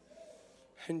you,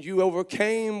 and you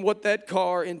overcame what that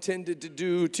car intended to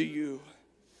do to you.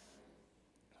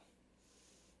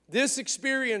 This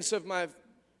experience of my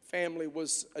family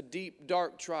was a deep,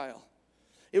 dark trial.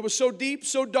 It was so deep,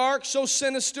 so dark, so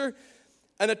sinister.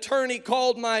 An attorney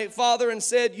called my father and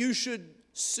said, "You should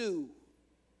sue.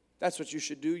 That's what you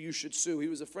should do. You should sue." He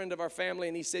was a friend of our family,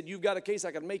 and he said, "You've got a case.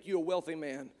 I can make you a wealthy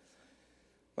man."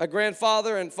 My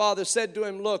grandfather and father said to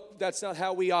him, "Look, that's not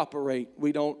how we operate.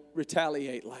 We don't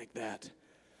retaliate like that.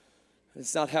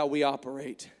 It's not how we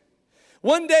operate."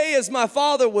 One day, as my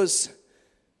father was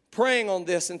praying on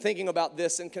this and thinking about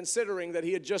this and considering that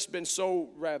he had just been so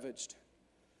ravaged,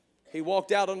 he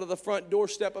walked out onto the front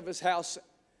doorstep of his house,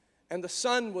 and the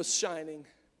sun was shining.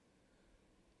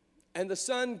 And the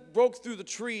sun broke through the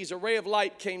trees. A ray of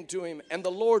light came to him, and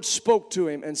the Lord spoke to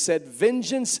him and said,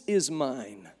 "Vengeance is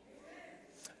mine.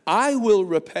 I will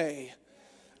repay,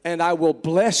 and I will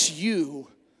bless you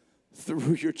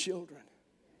through your children."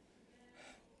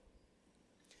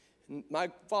 And my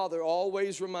father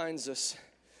always reminds us,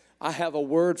 I have a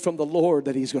word from the Lord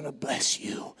that he's going to bless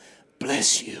you,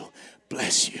 bless you,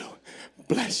 bless you,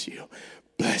 bless you,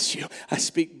 bless you. I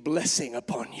speak blessing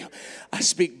upon you. I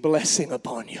speak blessing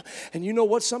upon you. And you know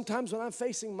what? Sometimes when I'm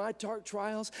facing my dark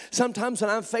trials, sometimes when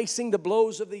I'm facing the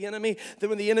blows of the enemy, that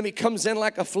when the enemy comes in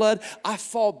like a flood, I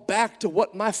fall back to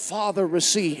what my father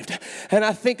received. And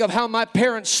I think of how my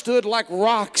parents stood like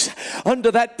rocks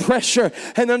under that pressure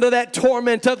and under that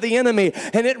torment of the enemy.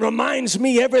 And it reminds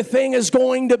me everything is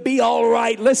going to be all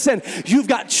right. Listen, you've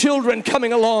got children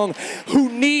coming along who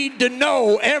need to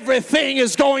know everything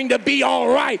is going to be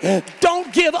all right.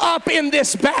 Don't give up in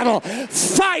this battle.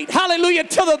 Fight, hallelujah,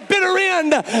 till the bitter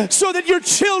end so that your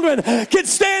children can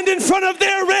stand in front of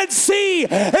their Red Sea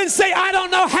and say, "I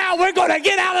don't know how we're going to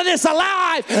get out of this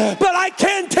alive, but I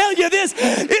can tell you this,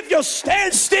 if you'll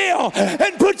stand still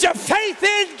and put your faith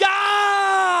in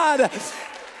God,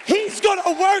 He's going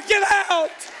to work it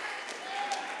out."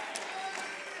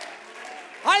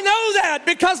 I know that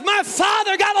because my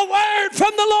father got a word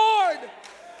from the Lord.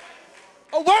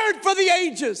 A word for the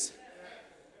ages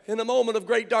in a moment of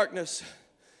great darkness.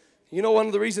 You know, one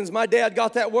of the reasons my dad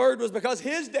got that word was because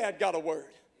his dad got a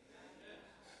word.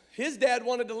 His dad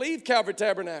wanted to leave Calvary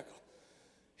Tabernacle.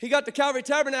 He got to Calvary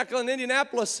Tabernacle in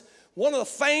Indianapolis, one of the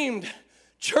famed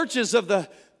churches of the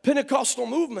Pentecostal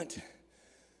movement.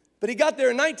 But he got there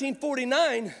in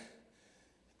 1949,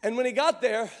 and when he got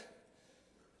there,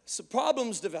 some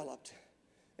problems developed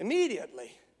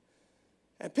immediately.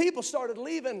 And people started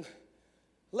leaving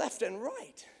left and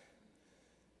right.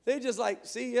 They just like,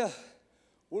 "See ya,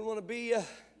 wouldn't want to be ya,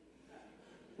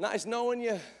 nice knowing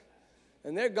you,"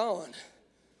 and they're gone.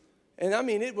 And I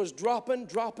mean, it was dropping.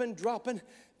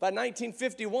 By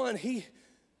 1951, he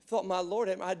thought, "My Lord,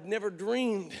 I'd never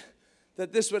dreamed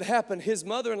that this would happen." His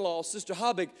mother-in-law, Sister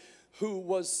Habig, who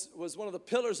was one of the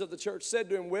pillars of the church, said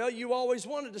to him, "Well, you always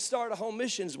wanted to start a home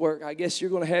missions work. I guess you're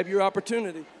going to have your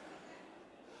opportunity."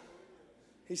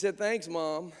 He said, "Thanks,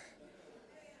 Mom."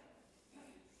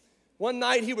 One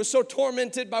night he was so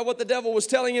tormented by what the devil was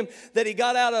telling him that he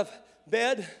got out of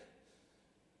bed,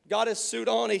 got his suit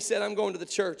on. He said, "I'm going to the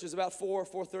church." It was about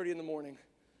 4:30 in the morning.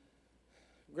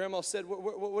 Grandma said,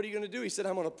 what are you going to do?" He said,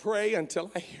 "I'm going to pray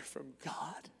until I hear from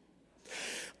God.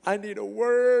 I need a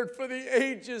word for the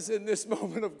ages in this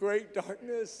moment of great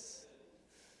darkness."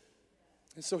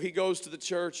 And so he goes to the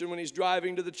church, and when he's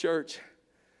driving to the church,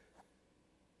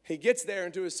 he gets there,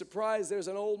 and to his surprise, there's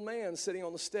an old man sitting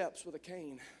on the steps with a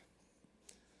cane.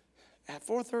 At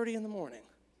 4:30 in the morning.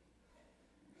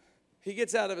 He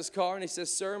gets out of his car and he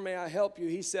says, "Sir, may I help you?"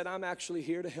 He said, "I'm actually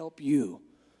here to help you."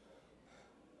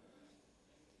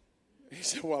 He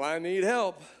said, "Well, I need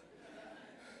help."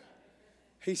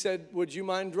 He said, "Would you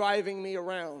mind driving me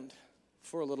around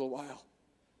for a little while?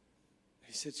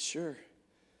 He said, sure.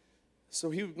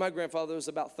 So my grandfather was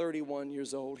about 31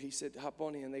 years old. He said, hop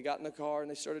on in. They got in the car and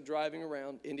they started driving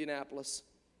around Indianapolis.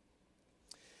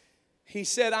 He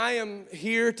said, I am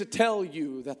here to tell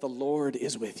you that the Lord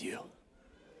is with you.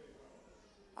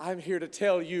 I'm here to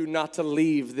tell you not to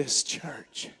leave this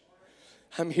church.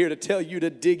 I'm here to tell you to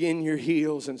dig in your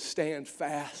heels and stand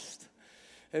fast.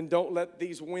 And don't let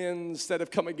these winds that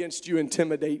have come against you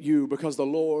intimidate you, because the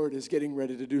Lord is getting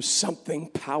ready to do something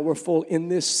powerful in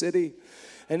this city.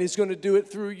 And He's going to do it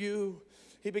through you.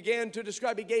 He began to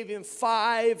describe, he gave him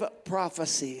 5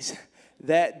 prophecies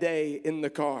that day in the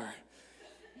car.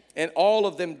 And all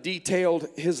of them detailed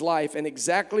his life and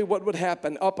exactly what would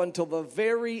happen up until the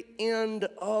very end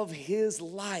of his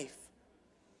life.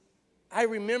 I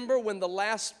remember when the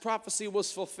last prophecy was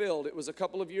fulfilled. It was a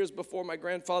couple of years before my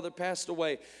grandfather passed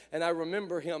away. And I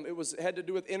remember him. It had to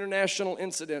do with international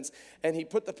incidents. And he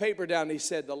put the paper down and he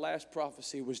said, the last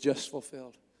prophecy was just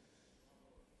fulfilled.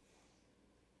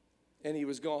 And he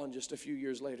was gone just a few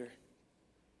years later.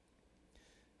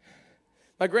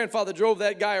 My grandfather drove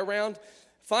that guy around.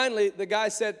 Finally, the guy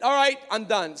said, all right, I'm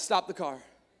done. Stop the car.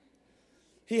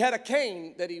 He had a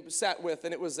cane that he sat with,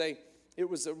 and it was a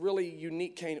really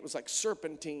unique cane. It was like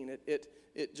serpentine.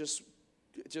 It just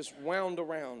wound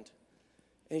around.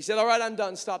 And he said, all right, I'm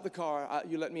done. Stop the car.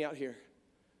 You let me out here.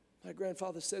 My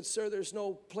grandfather said, sir, there's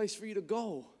no place for you to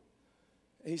go.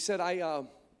 And he said,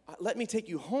 let me take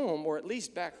you home, or at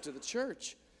least back to the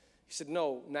church. He said,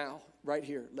 no, now, right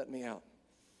here, let me out.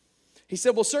 He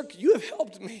said, well, sir, you have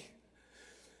helped me.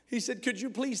 He said, could you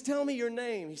please tell me your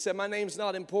name? He said, my name's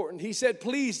not important. He said,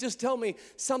 please just tell me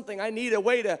something. I need a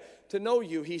way to know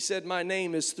you. He said, my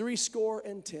name is 70.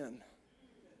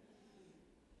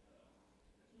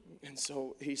 And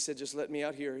so he said, just let me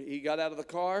out here. He got out of the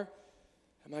car,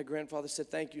 and my grandfather said,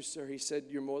 thank you, sir. He said,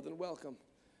 you're more than welcome.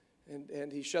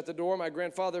 And he shut the door. My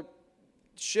grandfather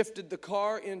shifted the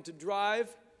car into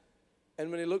drive,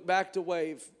 and when he looked back to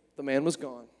wave, the man was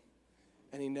gone.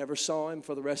 And he never saw him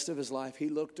for the rest of his life. He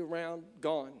looked around,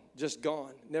 gone, just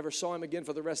gone. Never saw him again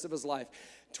for the rest of his life.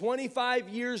 25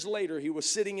 years later, he was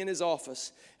sitting in his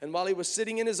office. And while he was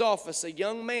sitting in his office, a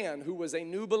young man who was a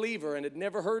new believer and had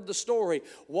never heard the story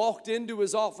walked into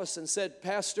his office and said,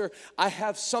 Pastor, I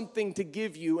have something to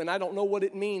give you, and I don't know what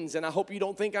it means, and I hope you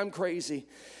don't think I'm crazy.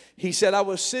 He said, I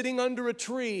was sitting under a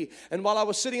tree, and while I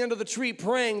was sitting under the tree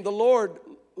praying, the Lord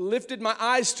lifted my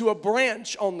eyes to a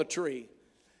branch on the tree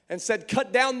and said,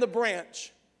 cut down the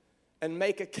branch and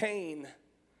make a cane.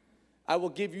 I will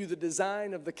give you the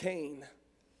design of the cane,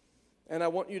 and I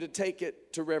want you to take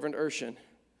it to Reverend Urshan.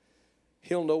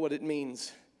 He'll know what it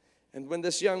means. And when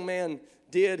this young man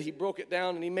did, he broke it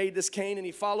down and he made this cane, and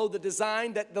he followed the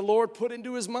design that the Lord put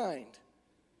into his mind.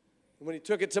 And when he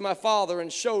took it to my father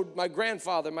and showed my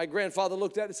grandfather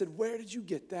looked at it and said, where did you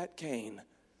get that cane?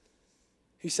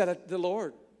 He said, the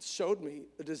Lord showed me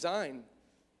the design.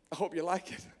 I hope you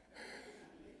like it.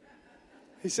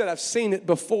 He said, I've seen it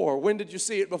before. When did you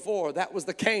see it before? That was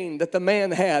the cane that the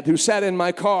man had who sat in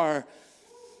my car.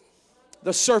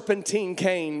 The serpentine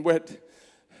cane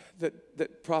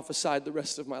that prophesied the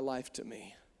rest of my life to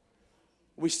me.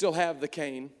 We still have the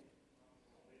cane.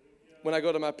 When I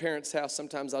go to my parents' house,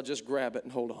 sometimes I'll just grab it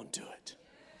and hold on to it.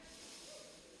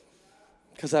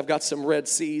 Because I've got some Red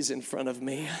Seas in front of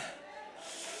me.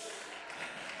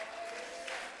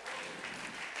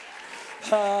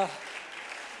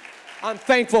 I'm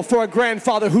thankful for a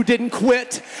grandfather who didn't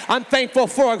quit. I'm thankful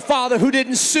for a father who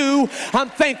didn't sue. I'm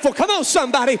thankful, come on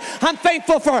somebody, I'm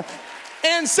thankful for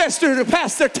ancestors who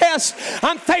passed their tests.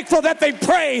 I'm thankful that they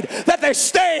prayed, that they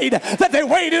stayed, that they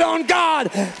waited on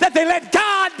God, that they let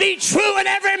God be true and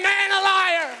every man a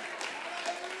liar.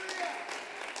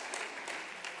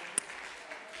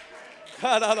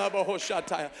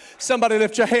 Somebody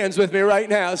lift your hands with me right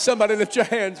now. Somebody lift your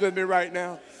hands with me right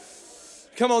now.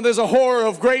 Come on, there's a horror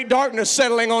of great darkness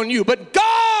settling on you, but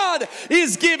God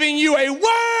is giving you a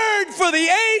word for the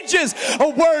ages, a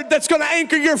word that's going to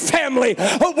anchor your family,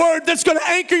 a word that's going to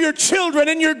anchor your children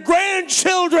and your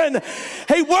grandchildren,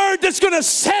 a word that's going to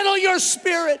settle your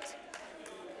spirit.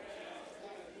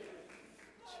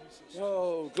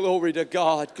 Oh, glory to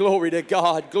God, glory to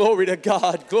God, glory to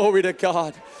God, glory to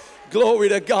God, glory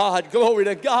to God, glory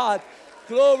to God,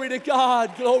 glory to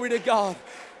God, glory to God.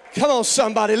 Come on,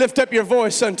 somebody, lift up your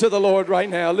voice unto the Lord right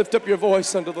now. Lift up your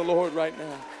voice unto the Lord right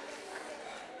now.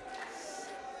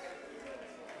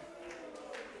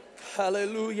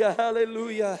 Hallelujah,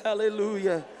 hallelujah,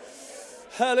 hallelujah.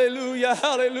 Hallelujah,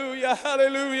 hallelujah,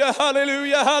 hallelujah,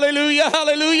 hallelujah, hallelujah,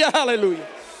 hallelujah, hallelujah.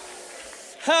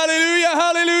 Hallelujah,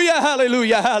 hallelujah,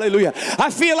 hallelujah, hallelujah. I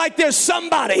feel like there's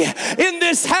somebody in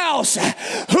this house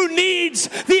who needs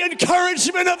the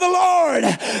encouragement of the Lord.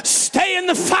 Stay in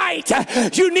the fight.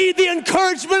 You need the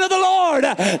encouragement of the Lord.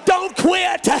 Don't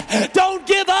quit. Don't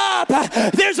give up.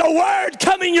 There's a word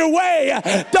coming your way.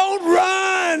 Don't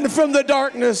run from the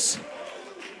darkness,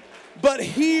 but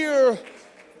hear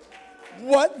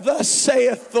what thus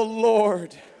saith the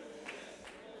Lord.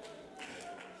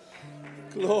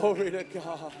 Glory to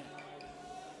God.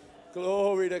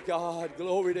 Glory to God.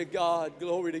 Glory to God.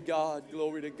 Glory to God.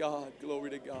 Glory to God.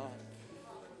 Glory to God.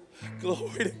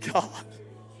 Glory to God.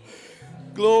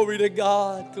 Glory to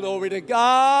God. Glory to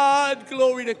God.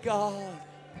 Glory to God.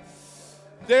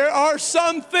 There are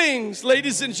some things,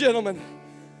 ladies and gentlemen,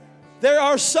 there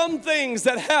are some things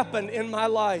that happen in my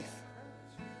life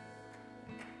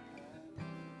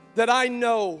that I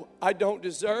know I don't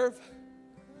deserve.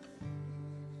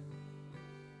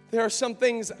 There are some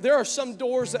things, there are some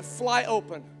doors that fly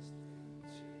open.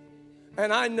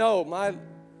 And I know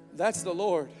that's the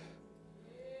Lord.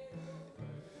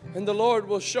 And the Lord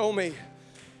will show me,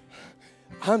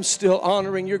 I'm still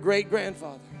honoring your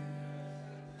great-grandfather.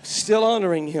 Still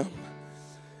honoring him.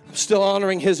 I'm still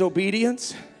honoring his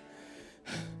obedience.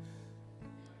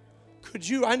 Could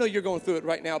you, I know you're going through it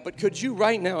right now, but could you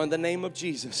right now in the name of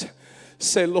Jesus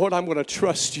say, Lord, I'm going to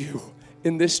trust you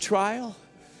in this trial.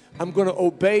 I'm going to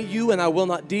obey you, and I will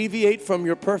not deviate from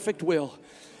your perfect will.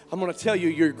 I'm going to tell you,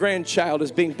 your grandchild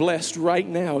is being blessed right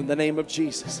now in the name of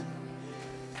Jesus.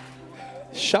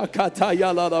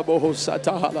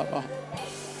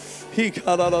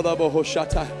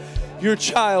 Your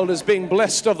child is being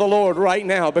blessed of the Lord right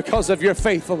now because of your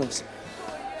faithfulness.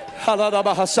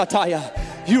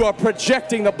 You are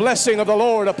projecting the blessing of the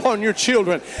Lord upon your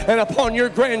children and upon your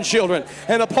grandchildren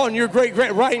and upon your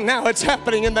great-grand. Right now it's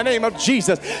happening in the name of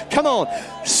Jesus. Come on,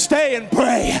 stay and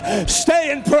pray.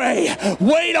 Stay and pray.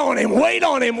 Wait on him. Wait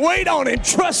on him. Wait on him.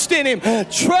 Trust in him.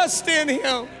 Trust in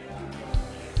him.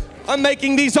 I'm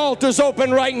making these altars open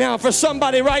right now for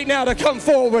somebody right now to come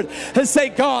forward and say,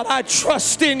 God, I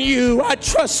trust in you. I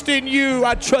trust in you.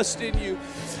 I trust in you.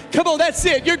 Come on, that's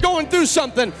it. You're going through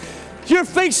something. You're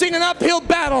facing an uphill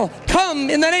battle.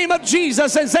 Come in the name of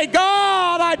Jesus and say,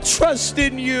 God, I trust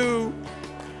in you.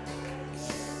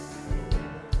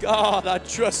 God, I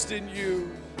trust in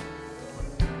you.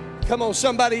 Come on,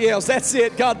 somebody else. That's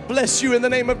it. God bless you in the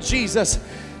name of Jesus.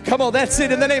 Come on, that's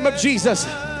it in the name of Jesus.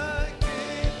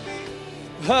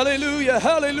 Hallelujah,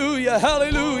 hallelujah,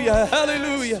 hallelujah,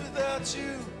 hallelujah.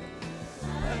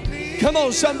 Come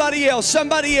on, somebody else,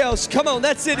 somebody else. Come on,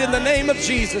 that's it in the name of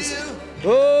Jesus.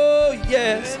 Oh,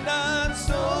 yes. And I'm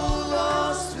so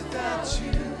lost without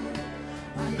you.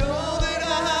 I know that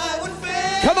I would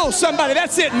fail. Come on, somebody,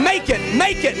 that's it. Make it,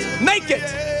 make it, make it.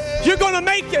 You're going to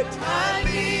make it.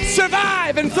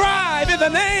 Survive and thrive in the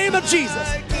name of Jesus.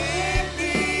 I can't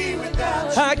be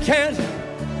without you. I can't.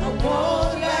 I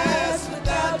won't last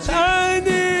without you. I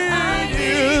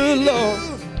need you, Lord.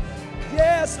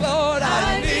 Yes, Lord,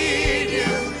 I need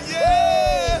you.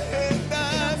 Yeah, and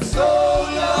I'm so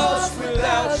lost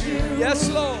without you. Yes,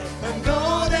 Lord. I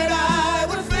know that I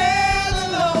would fail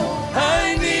alone.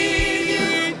 I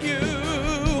need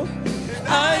you.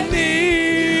 I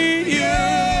need you.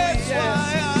 Yes,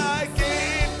 why I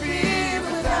can't be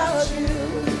without you.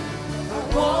 I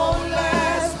won't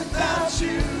last without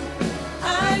you.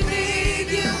 I need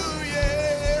you.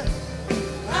 Yeah.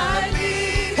 I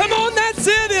need you. Come on, that's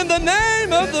it in the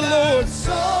name of the Lord.